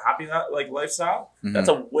if they have a happy like lifestyle, that's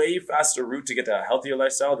a way faster route to get to a healthier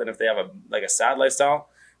lifestyle than if they have a sad lifestyle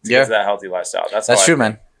to get to that healthy lifestyle. That's true,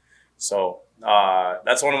 man. So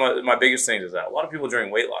that's one of my biggest things is that a lot of people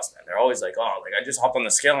during weight loss, man, they're always like, oh, like I just hopped on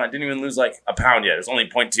the scale and I didn't even lose like a pound yet. It's only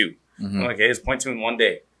 0.2. I'm like, hey, it's 0.2 in one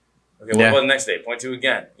day. Okay, what about the next day? 0.2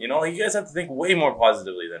 again. You know, like you guys have to think way more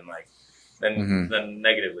positively than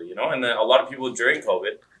negatively, you know? And then a lot of people during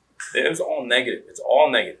COVID, it was all negative. It's all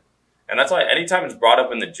negative. And that's why anytime it's brought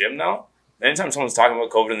up in the gym now, anytime someone's talking about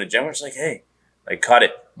COVID in the gym, it's like, hey, like cut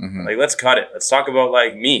it. Like, let's cut it. Let's talk about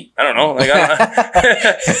like me. I don't know. Like,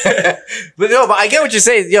 but I get what you're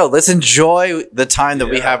saying. Yo, let's enjoy the time that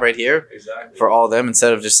we have right here for all of them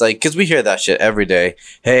instead of just like, because we hear that shit every day.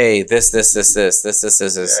 Hey, this. Yeah,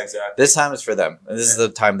 exactly. This time is for them. And this is the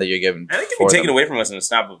time that you're given. And it can be taken away from us in a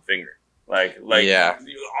snap of a finger. Like,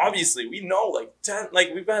 obviously we know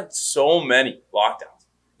like we've had so many lockdowns.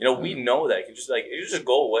 You know, we know that it can just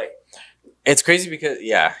go away. It's crazy because,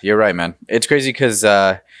 yeah, you're right, man. It's crazy because,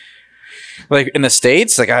 like, in the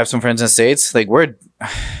States, like, I have some friends in the States, like, we're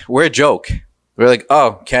a joke. We're like,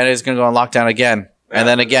 oh, Canada's going to go on lockdown again. Yeah. And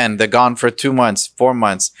then again, they're gone for 2 months, 4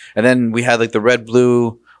 months. And then we had, like, the red,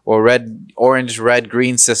 blue, or red, orange, red,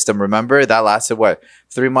 green system, remember? That lasted,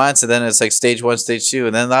 3 months? And then it's, like, stage 1, stage 2.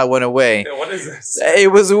 And then that went away. Yeah, what is this?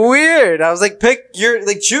 It was weird. I was like,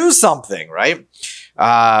 choose something, right?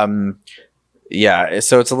 Yeah,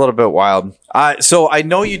 so it's a little bit wild. So I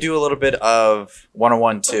know you do a little bit of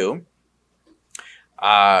one-on-one too.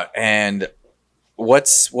 And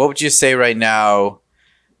what would you say right now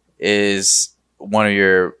is one of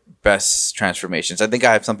your best transformations? I think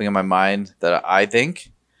I have something in my mind that I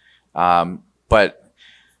think, but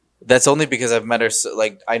that's only because I've met her.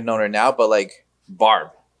 Like I've known her now, but like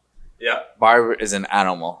Barb. Yeah, Barb is an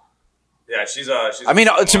animal. Yeah, she's. I mean,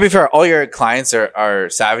 to be fair, all your clients are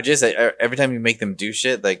savages. Every time you make them do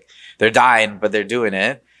shit, like they're dying, but they're doing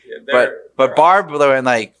it. Yeah, but Barb, they're in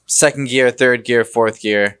like second gear, third gear, fourth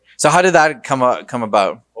gear. So how did that come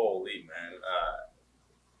about? Holy man!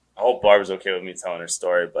 I hope Barb's okay with me telling her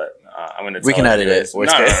story, but I'm gonna. We can edit it. No,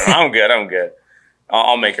 I'm good.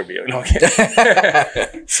 I'll make her be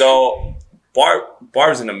okay. So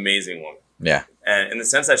Barb's an amazing woman. Yeah, and in the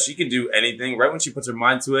sense that she can do anything. Right when she puts her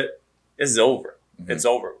mind to it. It's over. It's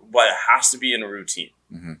over. But it has to be in a routine.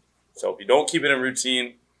 Mm-hmm. So if you don't keep it in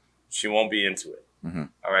routine, she won't be into it. Mm-hmm.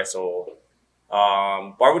 All right. So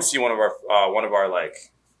Barb would see one of our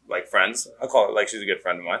like friends. I call her, like, she's a good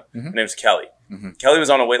friend of mine. Mm-hmm. Her name's Kelly. Mm-hmm. Kelly was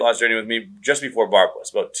on a weight loss journey with me just before Barb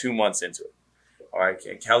was, about 2 months into it. All right.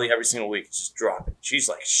 And Kelly every single week just dropping. She's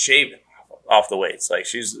like shaving off the weights. Like,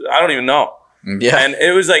 I don't even know. Yeah. And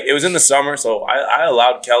it was in the summer, so I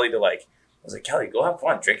allowed Kelly to, like, I was like, Kelly, go have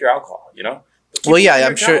fun, drink your alcohol, you know? Well, yeah,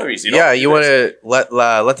 I'm sure. Calories, you Yeah, you want to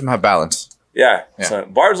let them have balance. Yeah. Yeah. So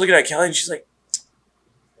Barb's looking at Kelly and she's like,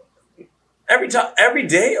 every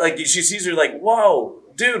day, like, she sees her like, whoa,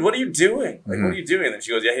 dude, what are you doing? Like, what are you doing? And then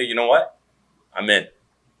she goes, yeah, hey, you know what? I'm in.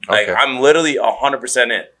 Like, Okay. I'm literally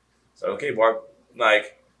 100% in. So, okay, Barb,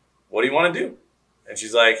 like, what do you want to do? And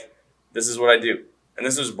she's like, this is what I do. And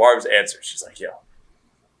this was Barb's answer. She's like, yo,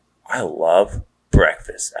 I love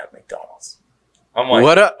breakfast at McDonald's. I'm like,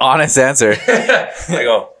 What an honest answer. I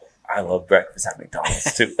go, I love breakfast at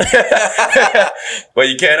McDonald's too. But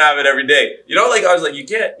you can't have it every day. You know, like, I was like, you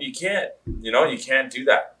can't, you know, you can't do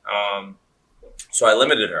that. So I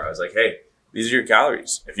limited her. I was like, hey, these are your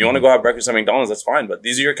calories. If you want to go have breakfast at McDonald's, that's fine. But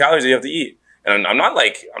these are your calories that you have to eat. And I'm not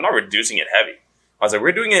reducing it heavy. I was like,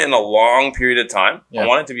 we're doing it in a long period of time. Yeah. I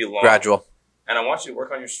want it to be long. Gradual. And I want you to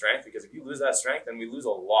work on your strength, because if you lose that strength, then we lose a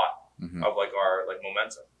lot of, like, our, like,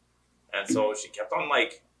 momentum. And so she kept on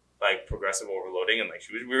like progressive overloading, and like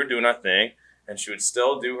we were doing our thing, and she would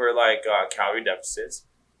still do her like calorie deficits,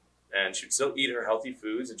 and she'd still eat her healthy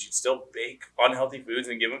foods, and she'd still bake unhealthy foods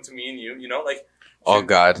and give them to me and you know, like. Oh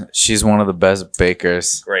God, she's one of the best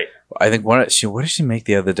bakers. Great. I think what did she make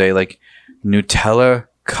the other day? Like Nutella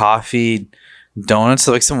coffee donuts,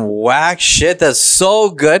 like some whack shit that's so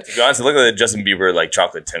good. To be honest, it looked like the Justin Bieber like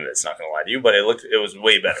chocolate Timbits. Not gonna lie to you, but it was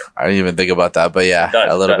way better. I didn't even think about that, but yeah,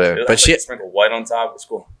 a little bit. It But had, like, sprinkle white on top. It's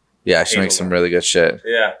cool. Yeah, she makes some really good shit.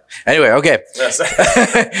 Yeah. Anyway, okay. Yes.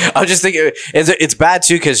 I was just thinking, it's bad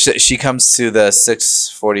too because she comes to the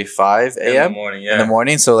 6:45 In a.m. the morning, yeah. in the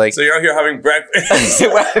morning. So like, So you're out here having breakfast. you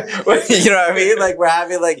know what I mean? Like we're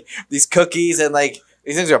having like these cookies and like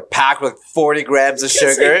these things are packed with 40 grams of Can't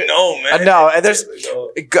sugar. say no, man. No, and there's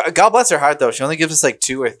No. God bless her heart though. She only gives us like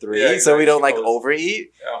 2 or 3, Yeah, so we exactly. don't like She knows.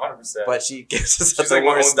 overeat. Yeah, 100%. But she gives us She's like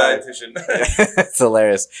my own dietitian. It's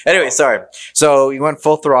hilarious. Anyway, sorry. So you went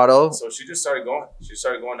full throttle. So she just started going. She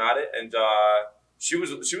started going at it, and she was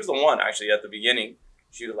the one actually at the beginning.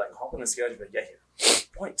 She would like hop on the scale. She'd be like, "Yeah,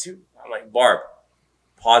 0.2." I'm like, Barb,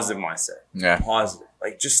 positive mindset. Yeah. Positive.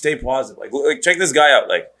 Like, just stay positive. Like check this guy out.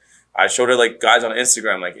 Like, I showed her like guys on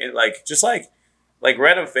Instagram, like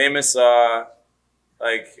random famous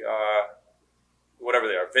whatever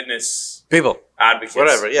they are, fitness People. advocates,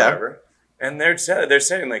 Whatever, yeah. whatever. And they're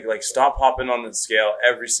saying like stop hopping on the scale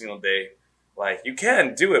every single day. Like, you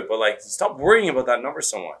can do it, but like stop worrying about that number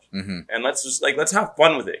so much. Mm-hmm. And let's have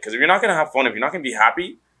fun with it. Because if you're not gonna have fun, if you're not gonna be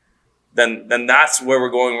happy, then that's where we're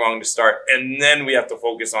going wrong to start. And then we have to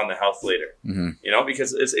focus on the health later. Mm-hmm. You know,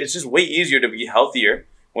 because it's just way easier to be healthier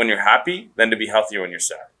when you're happy than to be healthier when you're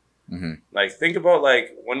sad. Mm-hmm. Like, think about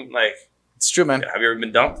like when, like, It's true, man. have you ever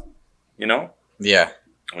been dumped? You know, Yeah.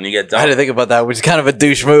 when you get I had to dumped. think about that, which is kind of a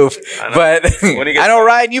douche move. I know. But When you get I know,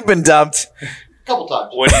 Ryan, you've been dumped. A couple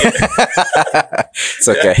times. When you get, It's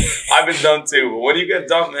okay. I've been dumped too. But when you get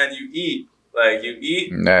dumped, man, you eat. Like, you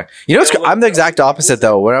eat. Nah. You know, I'm the exact opposite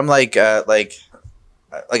though. When I'm like I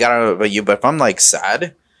don't know about you, but if I'm like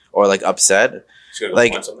sad or like upset, Just gotta go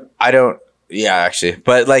Like, find something. I don't. Yeah, actually,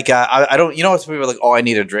 but like I don't. You know, it's people are like, oh, I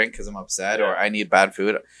need a drink because I'm upset, or Yeah. I need bad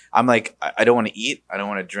food. I'm like, I don't want to eat. I don't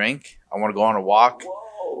want to drink. I want to go on a walk.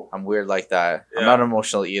 Whoa, I'm weird like that. I'm Yeah. not an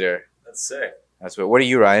emotional eater. that's sick. That's what are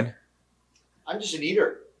you, Ryan? I'm just an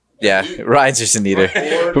eater. Yeah, Eat. Ryan's just an eater.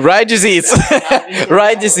 Bored. Ryan just eats.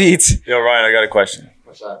 Ryan just eats. Yo, Ryan, I got a question.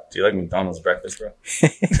 What's that? Do you like McDonald's breakfast, bro?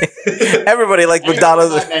 Everybody like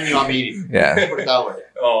McDonald's. That menu I'm eating. Yeah, Put it that way.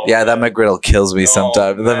 Oh, yeah. That McGriddle kills me Oh,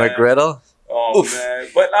 sometimes. The man. McGriddle. Oh Oof. man,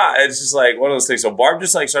 but it's just like one of those things. So Barb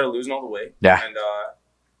just like started losing all the weight. Yeah. And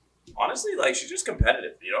honestly, like, she's just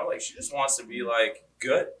competitive. You know, like, she just wants to be like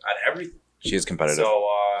good at everything. She is competitive. So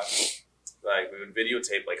like, we would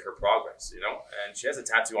videotape like her progress. You know, and she has a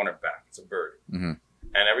tattoo on her back. It's a bird. Mhm.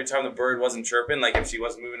 And every time the bird wasn't chirping, like if she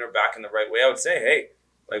wasn't moving her back in the right way, I would say, "Hey,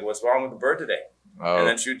 like, what's wrong with the bird today?" And Oh,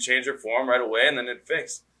 then she would change her form right away, and then it'd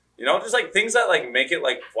fix. You know, just like things that like make it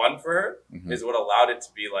like fun for her Mhm. is what allowed it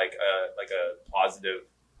to be like a positive.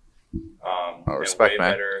 And respect, way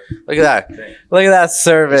man. better look at that! thing. Look at that This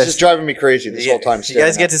service. is driving me crazy this whole time. You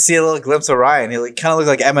guys get to see a little glimpse of Ryan. He like, kind of looks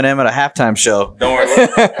like Eminem at a halftime show. Don't worry,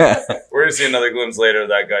 we're gonna see another glimpse later of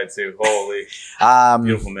that guy too. Holy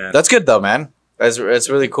beautiful man. That's good though, man. It's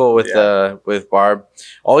really cool with Barb.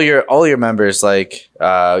 All your members, like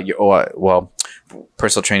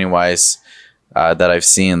personal training wise, that I've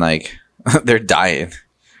seen, like they're dying.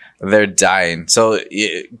 They're dying. So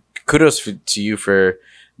kudos to you for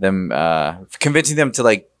them convincing them to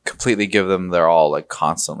like completely give them their all, like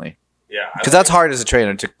constantly. Yeah, because that's hard as a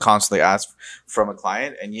trainer to constantly ask from a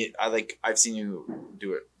client, and I've seen you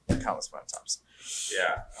do it countless amount of times.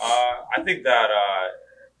 Yeah, I think that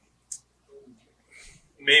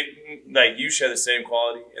maybe like you share the same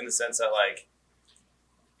quality in the sense that like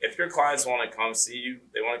if your clients want to come see you,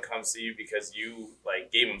 they want to come see you because you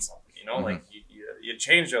like gave them something, you know, like you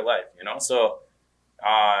changed their life, you know. So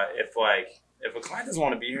if a client doesn't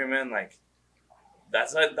want to be here, man, like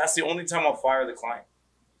that's the only time I'll fire the client.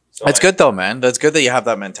 So that's good though, man. That's good that you have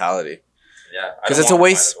that mentality. Yeah, because it's a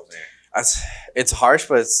waste. It's harsh,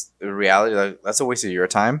 but it's the reality. Like, that's a waste of your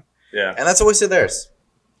time. Yeah, and that's a waste of theirs.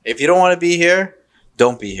 If you don't want to be here,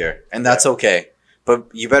 don't be here, and that's okay. But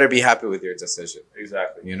you better be happy with your decision.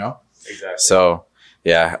 Exactly. You know. Exactly. So,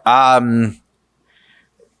 yeah.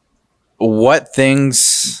 What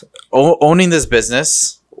things owning this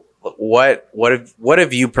business? What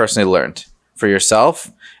have you personally learned for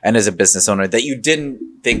yourself and as a business owner that you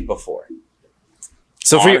didn't think before?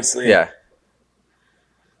 So honestly, yeah.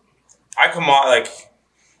 I come on like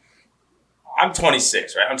I'm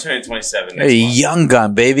 26, right? I'm turning 27 You're a young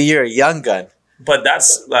gun, baby. You're a young gun. But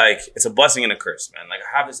that's like it's a blessing and a curse, man. Like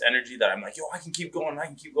I have this energy that I'm like, yo, I can keep going, I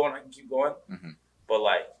can keep going, I can keep going. But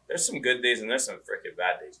like, there's some good days and there's some freaking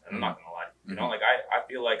bad days. And I'm not gonna lie to you. You know, like I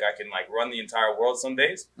feel like I can like run the entire world some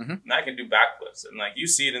days, and I can do backflips, and like you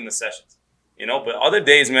see it in the sessions, you know. But other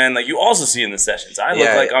days, man, like you also see in the sessions, I look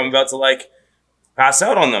like I'm about to like pass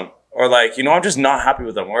out on them, or like you know, I'm just not happy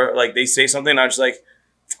with them, or like they say something, and I'm just like,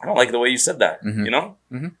 I don't like the way you said that, you know.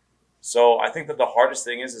 So I think that the hardest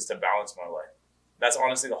thing is to balance my life. That's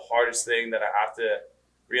honestly the hardest thing that I have to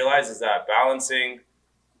realize is that balancing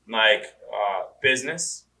like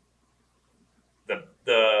business,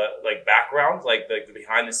 the like background, like the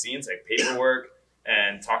behind the scenes, like paperwork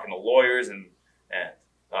and talking to lawyers and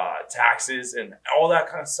taxes and all that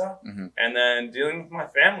kind of stuff, and then dealing with my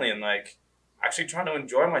family and like actually trying to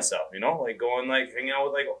enjoy myself, you know, like going like hanging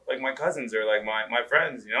out with like my cousins or like my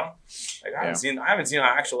friends, you know, like I haven't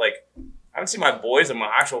seen my boys and my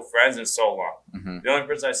actual friends in so long. The only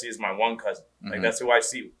person I see is my one cousin. Like that's who I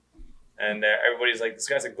see. And everybody's like, this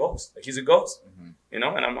guy's a ghost. Like he's a ghost, you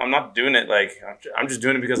know? And I'm not doing it. Like, I'm just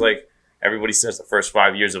doing it because like everybody says the first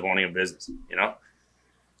 5 years of owning a business, you know?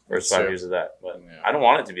 First 5 years of that. But I don't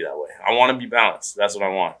want it to be that way. I want to be balanced. That's what I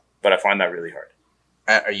want. But I find that really hard.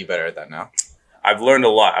 Are you better at that now? I've learned a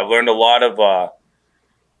lot. I've learned a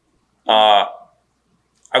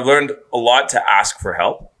lot to ask for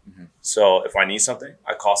help. So if I need something,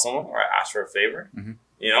 I call someone or I ask for a favor,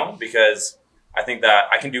 you know, because I think that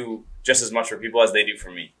I can do just as much for people as they do for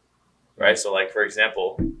me, right? So like, for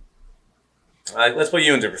example, let's put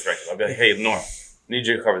you into perspective. I'll be like, hey, Norm, I need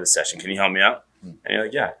you to cover this session. Can you help me out? And you're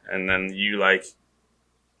like, yeah. And then you like,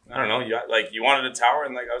 I don't know, you wanted a tower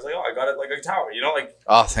and like, I was like, oh, I got it like a tower, you know, like.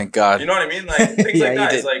 Oh, thank God. You know what I mean? Like things like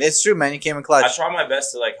that. It's, like, it's true, man. You came in clutch. I try my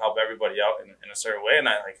best to like help everybody out in a certain way. And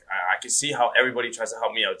I can see how everybody tries to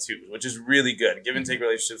help me out too, which is really good. Give and take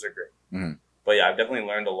relationships are great. But yeah, I've definitely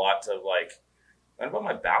learned a lot to like, learn about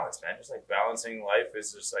my balance, man. Just like balancing life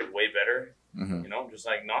is just like way better. You know, just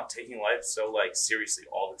like not taking life so like seriously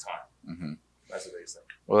all the time. That's the biggest thing.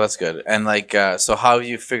 Well, that's good. And like, so how have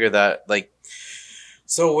you figured that? Like,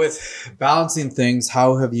 so with balancing things,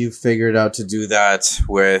 how have you figured out to do that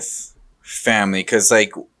with family? Because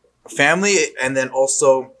like family, and then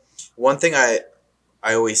also one thing I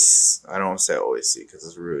don't want to say I always see because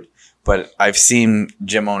it's rude, but I've seen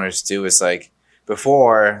gym owners do is like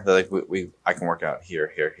before they're like I can work out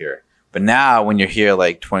here, but now when you're here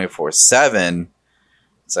like 24/7,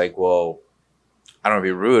 it's like, well, I don't want to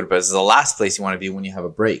be rude, but it's the last place you want to be when you have a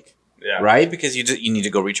break. Yeah. Right? Because you need to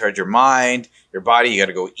go recharge your mind, your body. You got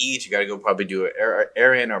to go eat. You got to go probably do an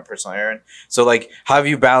errand or a personal errand. So like, how have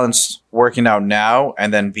you balanced working out now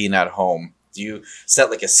and then being at home? Do you set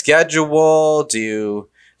like a schedule? Do you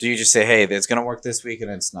just say, hey, it's going to work this week and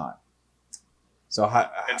it's not? So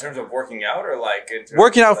in terms of working out or like in terms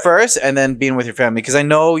working out like, first and then being with your family? Because I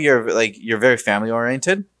know you're very family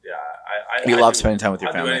oriented. Yeah. You love spending time with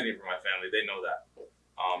your family. I do anything for my family. They know that.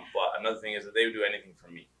 But another thing is that they would do anything for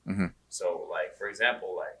me. So, like, for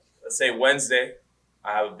example, like, let's say Wednesday,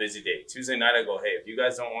 I have a busy day. Tuesday night, I go, hey, if you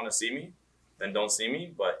guys don't want to see me, then don't see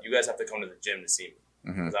me. But you guys have to come to the gym to see me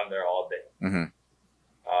because I'm there all day.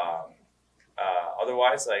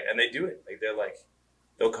 Otherwise, like, and they do it. Like,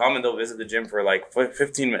 they'll come and they'll visit the gym for like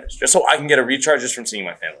 15 minutes just so I can get a recharge just from seeing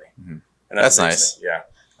my family. Mm-hmm. And That's nice. Yeah.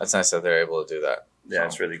 That's nice that they're able to do that. Yeah, So,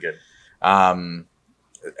 it's really good. and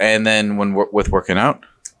then with working out,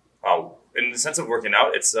 In the sense of working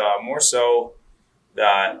out, it's more so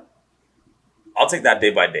that I'll take that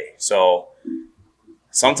day by day. So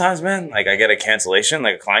sometimes, man, like I get a cancellation,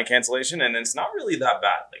 like a client cancellation, and it's not really that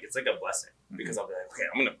bad. Like it's like a blessing because I'll be like, okay,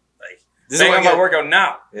 I'm gonna like bang on my workout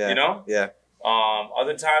now. Yeah. You know? Yeah.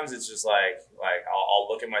 Other times it's just like I'll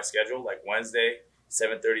look at my schedule, like Wednesday,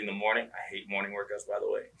 7:30 in the morning. I hate morning workouts, by the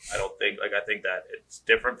way. I think that it's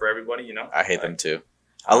different for everybody, you know? I hate them too.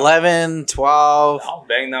 11, 12. I'll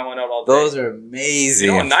bang that one out all day. Those are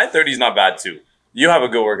amazing. You know, 9:30 is not bad too. You have a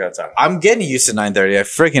good workout time. I'm getting used to 9:30. I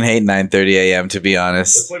freaking hate 9:30 a.m. to be Let's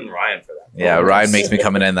honest. put in Ryan for that. Yeah, Ryan makes me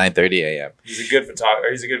come in at 9:30 a.m. He's a good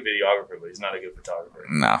photographer. He's a good videographer, but he's not a good photographer.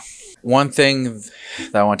 No. One thing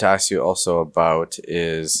that I want to ask you also about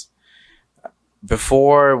is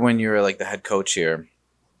before, when you were like the head coach here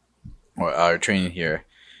or training here,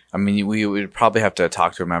 I mean, we would probably have to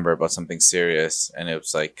talk to a member about something serious, and it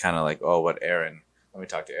was like kind of like, oh, what Aaron? Let me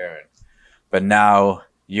talk to Aaron. But now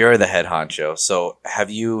you're the head honcho. So have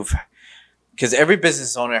you? Because every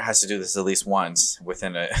business owner has to do this at least once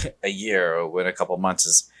within a year or within a couple of months,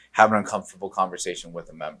 is have an uncomfortable conversation with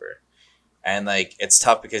a member. And like it's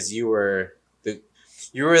tough because you were the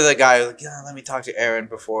guy who was like, yeah, let me talk to Aaron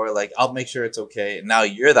before, like I'll make sure it's okay. And now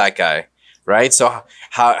you're that guy, right? So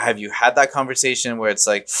how have you had that conversation where it's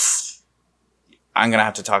like, I'm gonna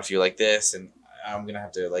have to talk to you like this, and I'm gonna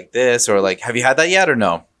have to like this, or like have you had that yet or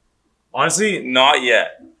no? Honestly, not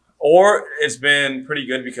yet. Or it's been pretty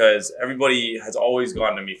good because everybody has always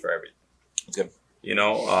gone to me for everything. It's good. You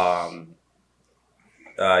know,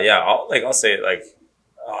 yeah. I'll say it like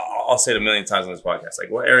I'll say it a million times on this podcast.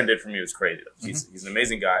 Like what Aaron did for me was crazy. He's an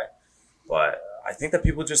amazing guy, but I think that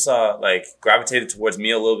people just like gravitated towards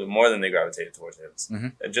me a little bit more than they gravitated towards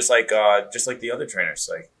him. And just like the other trainers.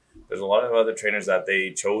 Like there's a lot of other trainers that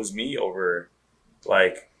they chose me over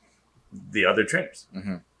like the other trainers.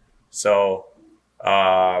 So a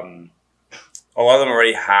lot of them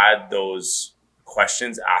already had those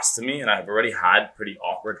questions asked to me, and I've already had pretty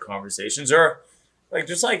awkward conversations, or like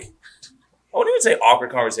just like I wouldn't even say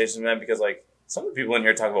awkward conversations, man, because like some of the people in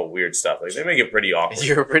here talk about weird stuff. Like they make it pretty awkward.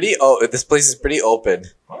 You're pretty. This place is pretty open.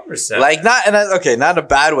 100%. Like not okay, not in a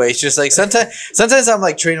bad way. It's just like sometimes I'm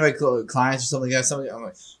like training my clients or something like that. I'm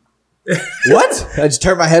like, what? I just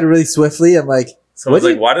turn my head really swiftly. I'm like, so it's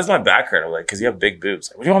like, why does my back hurt? I'm like, because you have big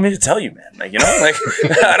boobs. Like, what do you want me to tell you, man? Like, you know, like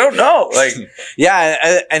I don't know. Like,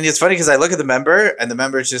 yeah, and it's funny because I look at the member, and the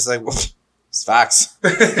member is just like, well, it's facts.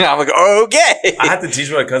 I'm like, okay. I had to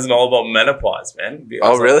teach my cousin all about menopause, man.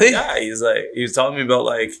 Oh, really? Yeah, he was telling me about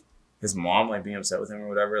like his mom like being upset with him or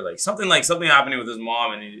whatever. Like something happening with his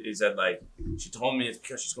mom, and he said like she told me it's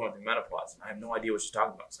because she's going through menopause, and I have no idea what she's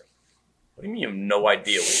talking about. It's like, what do you mean you have no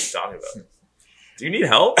idea what she's talking about? Do you need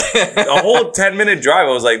help? A whole 10-minute drive.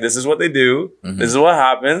 I was like, this is what they do. This is what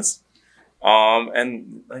happens.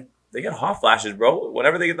 And like they get hot flashes, bro.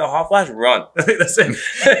 Whenever they get the hot flash, run. That's it.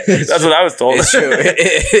 That's what I was told. It's true.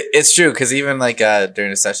 It's true. Because even like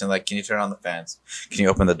during a session, like, can you turn on the fans? Can you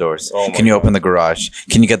open the doors? Can you open the garage?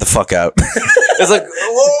 Can you get the fuck out? It's like,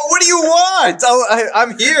 whoa, what do you want?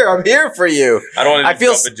 I'm here. I'm here for you. I don't want to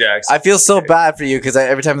jump at jacks. I feel so bad for you because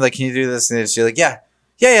every time I'm like, can you do this? And you're like, yeah.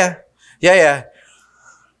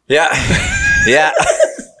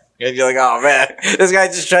 And you're like, oh man, this guy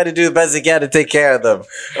just trying to do the best he can to take care of them.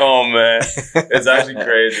 Oh man, it's actually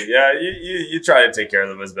crazy. Yeah, you try to take care of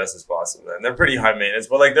them as best as possible, man. They're pretty high maintenance,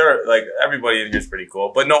 but like they're like everybody in here is pretty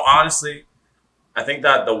cool. But no, honestly, I think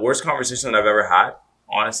that the worst conversation that I've ever had,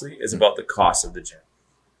 honestly, is about the cost of the gym.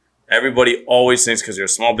 Everybody always thinks because you're a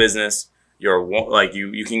small business, you're like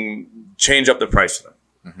you can change up the price for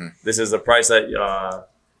them. This is the price that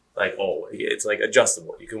like, oh, it's like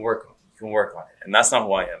adjustable. You can work on it. And that's not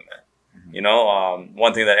who I am, man. You know,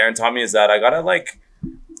 one thing that Aaron taught me is that I gotta like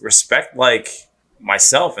respect like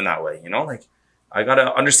myself in that way, you know, like I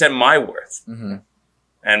gotta understand my worth.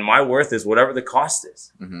 And my worth is whatever the cost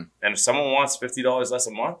is. And if someone wants $50 less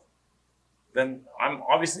a month, then I'm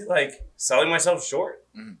obviously like selling myself short.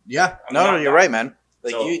 Yeah. No, you're right, man.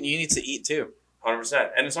 Like so, you need to eat too.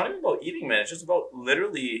 100%. And it's not even about eating, man. It's just about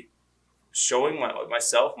literally showing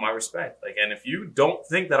myself my respect. Like, and if you don't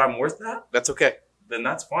think that I'm worth that, that's okay. Then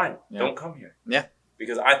that's fine. Yeah. Don't come here. Yeah.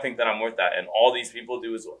 Because I think that I'm worth that, and all these people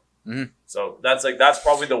do as well. So that's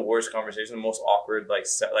probably the worst conversation, the most awkward. Like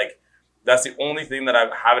that's the only thing that I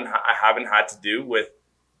haven't had to do with,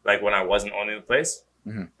 like when I wasn't owning the place,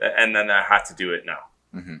 and then I had to do it now.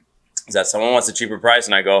 Is that someone wants a cheaper price,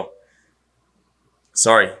 and I go,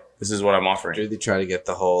 sorry, this is what I'm offering. Did they try to get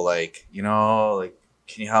the whole like, can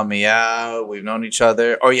you help me out? We've known each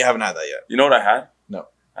other. Or you haven't had that yet? You know what I had? No.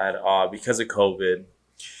 I had because of COVID,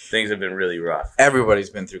 things have been really rough. Everybody's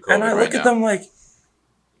been through COVID. And I look right at now. them like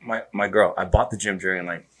my girl. I bought the gym during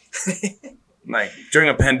during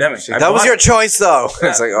a pandemic. That was your choice, though.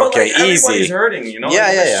 It's like, okay, everybody's easy. hurting, you know?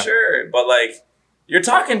 Yeah. Sure. But like, you're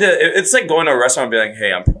talking to, it's like going to a restaurant and being like,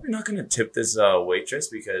 hey, I'm probably not going to tip this waitress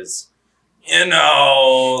because, like,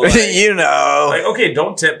 like, okay,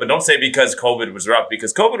 don't tip, but don't say because COVID was rough,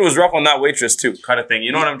 because COVID was rough on that waitress too, kind of thing.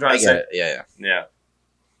 You know what I'm trying to say? Yeah.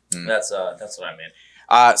 That's what I mean.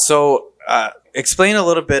 So explain a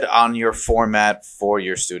little bit on your format for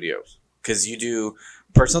your studios, because you do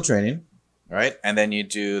personal training, right? And then you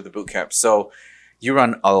do the boot camp. So you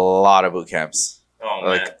run a lot of boot camps. Oh,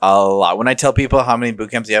 like man. a lot. When I tell people how many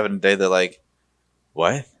boot camps you have in a day, they're like,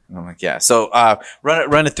 what? And I'm like, yeah. So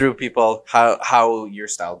run it through, people, how your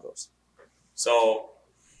style goes. So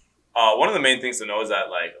one of the main things to know is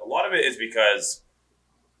that like a lot of it is because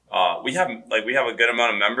we have a good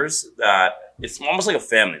amount of members that it's almost like a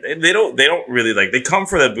family. They don't really like, they come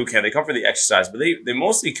for the boot camp, they come for the exercise, but they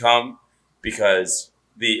mostly come because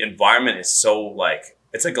the environment is so like,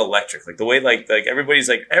 it's like electric. Like the way like everybody's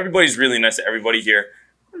really nice to everybody here.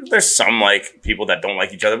 There's some like people that don't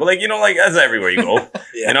like each other, but like, like that's everywhere you go.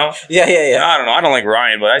 You know? Yeah. I don't know. I don't like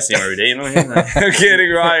Ryan, but I see him every day. You know? I'm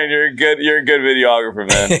kidding, Ryan. You're a good videographer,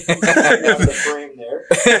 man. You have the frame there.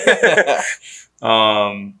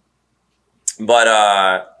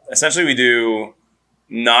 But essentially we do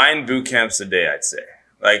 9 boot camps a day, I'd say.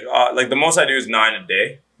 Like the most I do is 9 a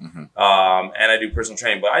day. Mm-hmm. And I do personal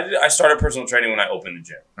training, but I started personal training when I opened the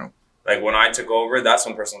gym. Oh. Like when I took over, that's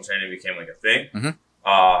when personal training became like a thing. Mm-hmm.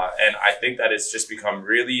 And I think that it's just become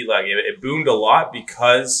really like it boomed a lot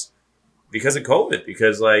because of COVID,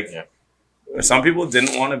 because like some people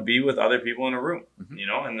didn't want to be with other people in a room,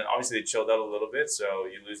 and obviously they chilled out a little bit. So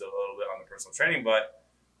you lose a little bit on the personal training, but,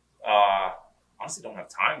 honestly don't have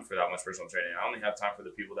time for that much personal training. I only have time for the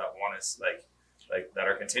people that want us like that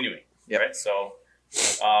are continuing. Yep. Right. So,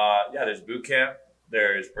 there's boot camp,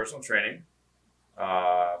 there's personal training,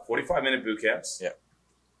 45-minute boot camps. Yeah.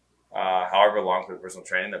 However long for the personal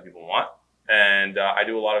training that people want. And I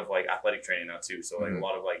do a lot of like athletic training now too. So like a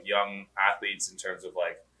lot of like young athletes in terms of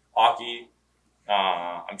like hockey.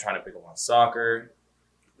 I'm trying to pick up on soccer.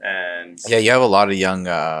 And you have a lot of young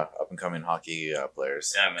up and coming hockey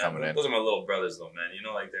players. Yeah, man. Coming in. Those are my little brothers though, man.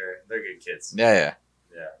 Like they're good kids. Yeah.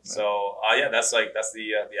 So that's the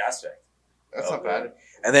aspect. That's not bad.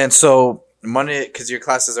 And then so Monday, because your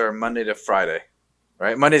classes are Monday to Friday.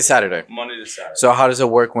 Right? Monday to Saturday. Monday to Saturday. So how does it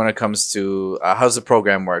work when it comes to, how's the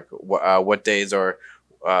program work? What days are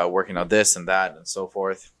working on this and that and so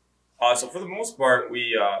forth? So for the most part,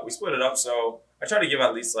 we split it up. So I try to give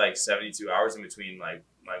at least like 72 hours in between like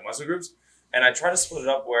my muscle groups. And I try to split it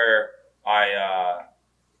up where I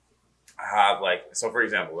have like, so for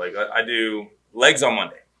example, like I do legs on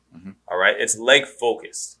Monday. Mm-hmm. All right. It's leg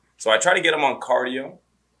focused. So I try to get them on cardio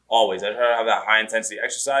always. I try to have that high intensity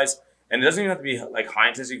exercise. And it doesn't even have to be like high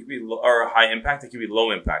intensity. It could be or high impact. It could be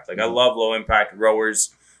low impact. Like I love low impact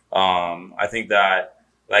rowers. I think that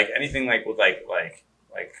like anything like with like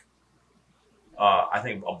I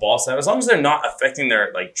think a ball set, as long as they're not affecting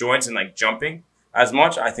their like joints and like jumping as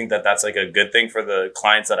much, I think that that's like a good thing for the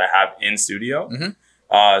clients that I have in studio.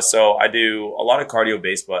 Mm-hmm. So I do a lot of cardio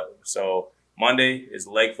based, but so Monday is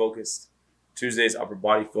leg focused, Tuesday is upper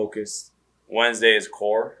body focused, Wednesday is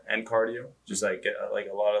core and cardio, just like get like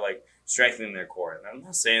a lot of like strengthening their core. And I'm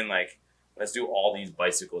not saying like let's do all these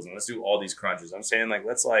bicycles and let's do all these crunches. I'm saying like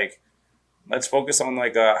let's focus on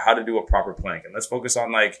like how to do a proper plank, and let's focus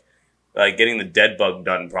on like getting the dead bug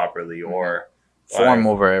done properly, or form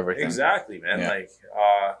over everything. Exactly, man. Yeah. I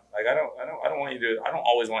don't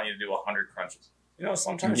always want you to do 100 crunches.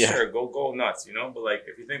 Sometimes sure, go nuts, but like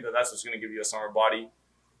if you think that that's what's going to give you a summer body,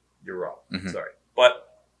 you're wrong. Mm-hmm. Sorry.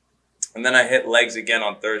 And then I hit legs again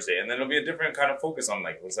on Thursday, and then it'll be a different kind of focus on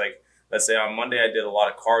like, it's like, let's say on Monday I did a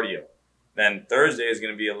lot of cardio. Then Thursday is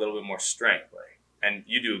going to be a little bit more strength. And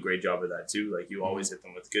you do a great job of that too. Like you always hit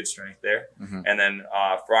them with good strength there. Mm-hmm. And then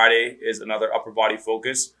Friday is another upper body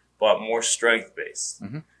focus, but more strength based.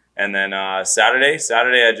 Mm-hmm. And then Saturday I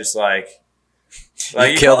just like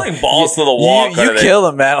you kill like balls to the wall. You kill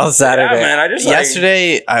them, man, on Saturday. Yeah, man. I just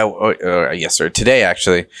today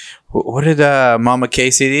actually. What did Mama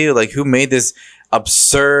Casey do? Like who made this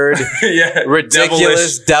absurd, Yeah,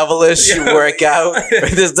 ridiculous, devilish Yeah. workout.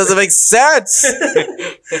 This doesn't make sense.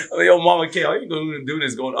 I'm like, yo, Mama K, all you're doing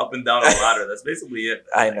is going up and down a ladder. That's basically it.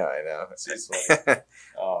 I know. She's funny.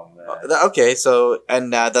 Oh man. Okay, so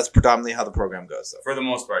and that's predominantly how the program goes, though. For the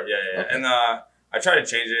most part, yeah. Okay. And I try to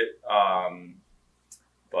change it,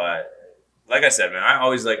 but like I said, man, I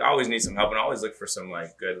always need some help, and I always look for some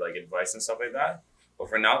like good like advice and stuff like that. But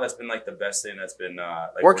for now, that's been like the best thing that's been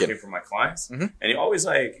like working for my clients. Mm-hmm. And you always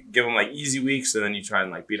like give them like easy weeks, and then you try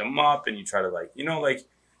and like beat them up, and you try to like like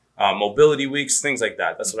mobility weeks, things like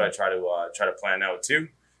that. That's what I try to plan out too.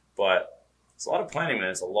 But it's a lot of planning, man.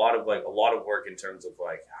 It's a lot of work in terms of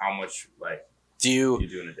like how much like do you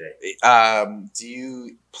do in a day. do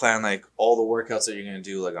you plan like all the workouts that you're gonna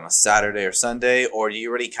do like on a Saturday or Sunday, or do you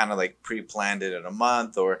already kind of like pre-planned it in a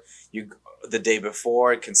month, or you the day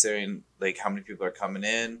before, considering like how many people are coming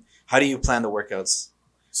in? How do you plan the workouts?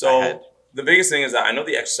 So ahead? The biggest thing is that I know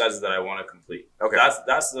the exercises that I want to complete. Okay,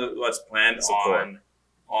 that's what's planned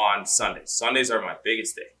on Sundays. Sundays are my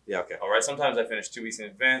biggest day. Yeah, okay. All right. Sometimes I finish 2 weeks in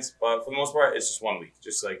advance, but for the most part, it's just 1 week,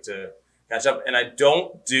 just like to catch up. And I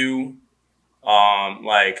don't do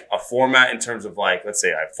like a format in terms of like, let's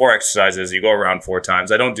say I have 4 exercises, you go around 4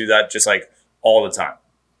 times. I don't do that just like all the time.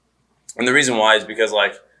 And the reason why is because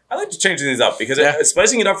like I like to change things up, because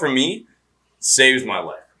spicing it up for me saves my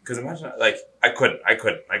life. Because imagine like I couldn't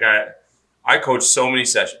like I coach so many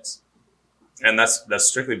sessions, and that's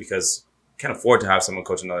strictly because I can't afford to have someone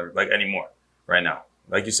coach another like anymore right now.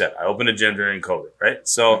 Like you said, I opened a gym during COVID, right?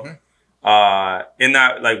 So in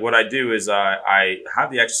that, like what I do is I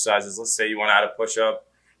have the exercises. Let's say you want to add a push up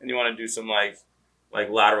and you want to do some like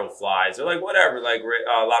lateral flies or like whatever, like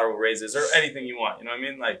lateral raises or anything you want. You know what I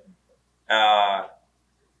mean? Like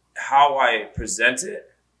how I present it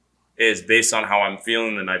is based on how I'm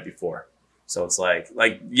feeling the night before. So it's like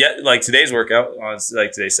today's workout on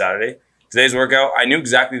like today's Saturday. Today's workout, I knew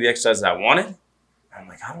exactly the exercises I wanted. I'm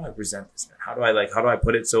like, how do I present this, man? How do I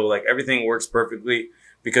put it so like everything works perfectly?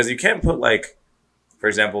 Because you can't put like, for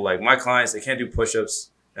example, like my clients, they can't do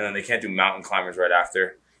push-ups and then they can't do mountain climbers right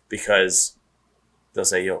after, because they'll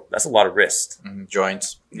say, yo, that's a lot of wrist.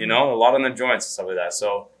 Joints. You know, a lot on the joints and stuff like that.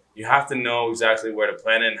 So you have to know exactly where to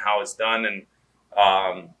plan it and how it's done.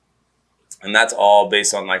 And that's all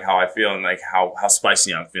based on like how I feel and like how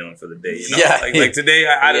spicy I'm feeling for the day. You know, Yeah. like today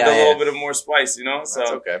I added a little bit of more spice. You know, so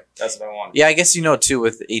That's okay. That's what I want. Yeah, I guess too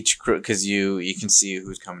with each crew, because you can see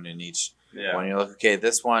who's coming in each one. You're like, okay,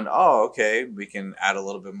 this one, oh, okay, we can add a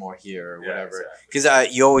little bit more here or whatever. Because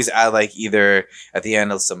you always add like either at the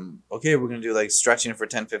end of some, okay, we're gonna do like stretching for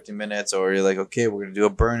 10-15 minutes, or you're like, okay, we're gonna do a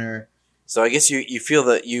burner. So I guess you feel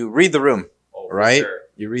that you read the room, right? Sure.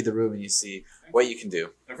 You read the room and you see what you can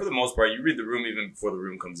do. And for the most part, you read the room even before the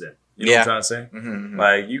room comes in. You know what I'm trying to say? Mm-hmm.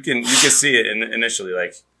 Like you can see it initially.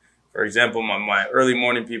 Like for example, my early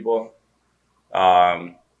morning people,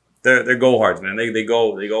 they're go hards, man. They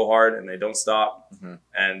go hard and they don't stop,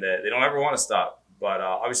 and they don't ever want to stop. But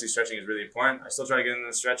obviously, stretching is really important. I still try to get into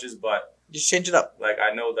the stretches, but just change it up. Like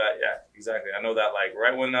I know that, yeah, exactly. I know that like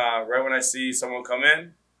right when I see someone come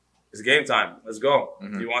in, it's game time. Let's go.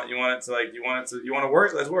 You want to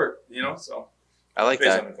work? Let's work. You know, so I like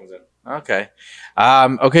that. When it comes in. Okay.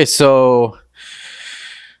 Okay. So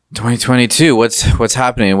 2022, what's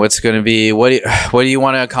happening? What's going to be, what do you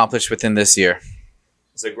want to accomplish within this year?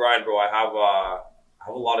 It's a grind, bro. I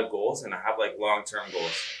have a lot of goals, and I have like long-term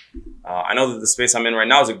goals. I know that the space I'm in right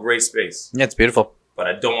now is a great space. Yeah, it's beautiful. But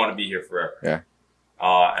I don't want to be here forever. Yeah.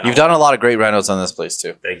 And you've done a lot of great rentals on this place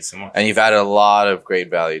too. Thank you so much. And you've added a lot of great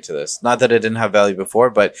value to this. Not that it didn't have value before,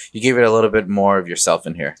 but you gave it a little bit more of yourself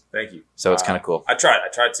in here. Thank you. So it's kind of cool. I tried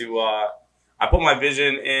to, I put my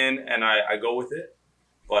vision in and I go with it.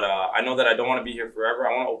 But I know that I don't want to be here forever.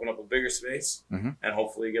 I want to open up a bigger space and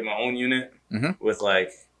hopefully get my own unit with like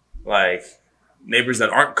neighbors that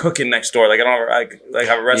aren't cooking next door. Like I don't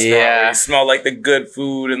have a restaurant where you smell like the good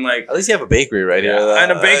food and like. At least you have a bakery right here. Though.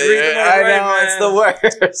 And a bakery. I know, it's the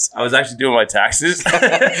worst. I was actually doing my taxes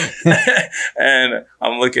and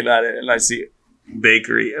I'm looking at it and I see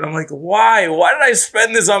bakery and I'm like, why? Why did I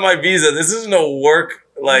spend this on my visa? This is no work.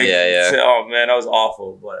 Like, oh man, that was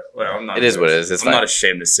awful. But I'm not. It is what it is. I'm not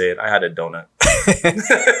ashamed to say it. I had a donut.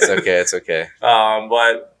 It's okay.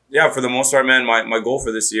 But yeah, for the most part, man, my goal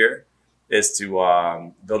for this year is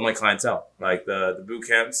to build my clientele. Like the boot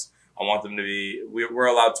camps, I want them to be. We're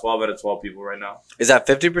allowed 12 out of 12 people right now. Is that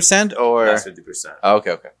 50% or? That's 50%. Oh,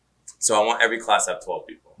 okay. So I want every class to have 12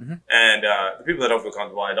 people, and the people that don't feel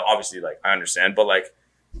comfortable, obviously, like I understand, but like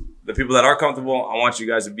the people that are comfortable, I want you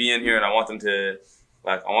guys to be in here, and I want them to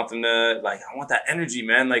Like, I want them to, like, I want that energy,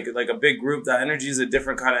 man. Like a big group, that energy is a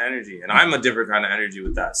different kind of energy. And I'm a different kind of energy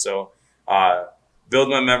with that. So, build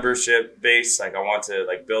my membership base. Like, I want to,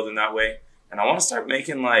 like, build in that way. And I want to start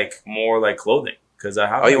making, like, more, like, clothing. Because I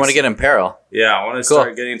have. Oh, you want to get in apparel? Yeah, I want to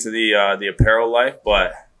start getting into the apparel life.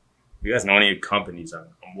 But if you guys know any companies,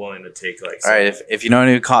 I'm willing to take, like. All right, if you know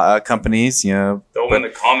any companies, you know. Throw in the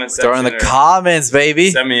comments section. Throw in the comments, baby.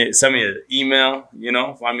 Send me an email, you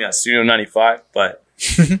know. Find me at Studio 95. But.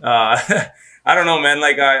 I don't know, man.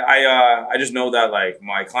 Like I just know that like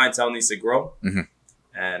my clientele needs to grow. Mm-hmm.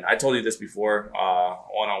 And I told you this before,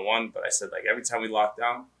 one-on-one, but I said like every time we lock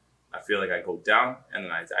down, I feel like I go down and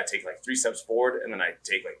then I take like 3 steps forward and then I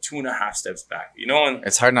take like 2.5 steps back, you know? And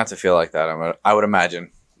it's hard not to feel like that. I would imagine.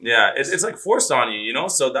 Yeah, it's like forced on you, you know?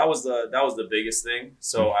 So that was the biggest thing.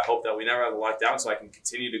 So I hope that we never have to lock down so I can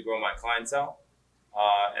continue to grow my clientele.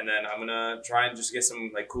 And then I'm gonna try and just get some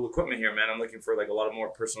like cool equipment here, man. I'm looking for like a lot of more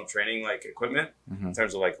personal training like equipment in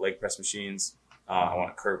terms of like leg press machines. I want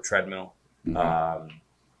a curved treadmill.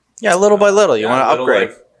 Yeah, little by little, you want to upgrade.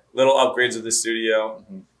 Like, little upgrades of the studio,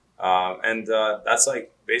 and that's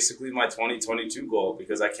like basically my 2022 goal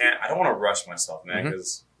because I don't want to rush myself, man.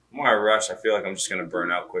 Because the more I rush, I feel like I'm just gonna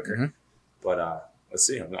burn out quicker. But let's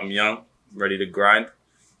see. I'm young, ready to grind.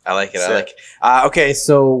 I like it. I like it. Okay,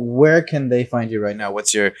 so where can they find you right now?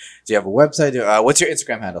 Do you have a website? What's your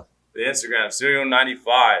Instagram handle? The Instagram, Studio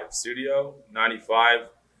 95. Studio 95.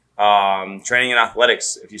 Training and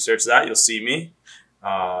athletics. If you search that, you'll see me.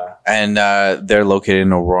 And they're located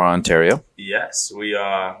in Aurora, Ontario. Yes,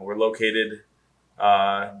 we're located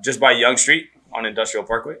just by Yonge Street on Industrial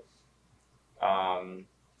Parkway.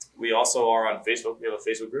 We also are on Facebook. We have a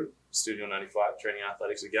Facebook group, Studio 95, Training and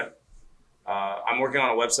Athletics again. I'm working on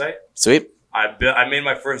a website. Sweet. I made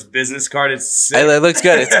my first business card. It's sick. It looks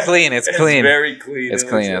good. It's clean. It's clean. It's very clean. It's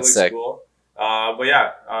clean. It It's looks sick. Cool. But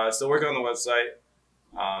yeah, still working on the website.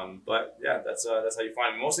 But yeah, that's how you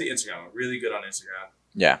find me. Mostly Instagram. I'm really good on Instagram.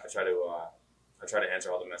 Yeah. I try to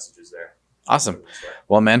answer all the messages there. Awesome.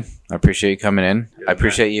 Well, man, I appreciate you coming in. Yeah, I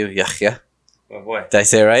appreciate you, Yehya. Oh boy. Did I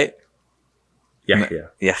say it right? Yeah.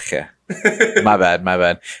 Yehya. My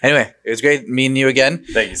bad. Anyway, it was great meeting you again.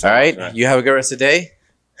 Thank you so much. All right. Man. You have a good rest of the day.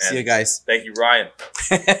 And see you guys. Thank you, Ryan.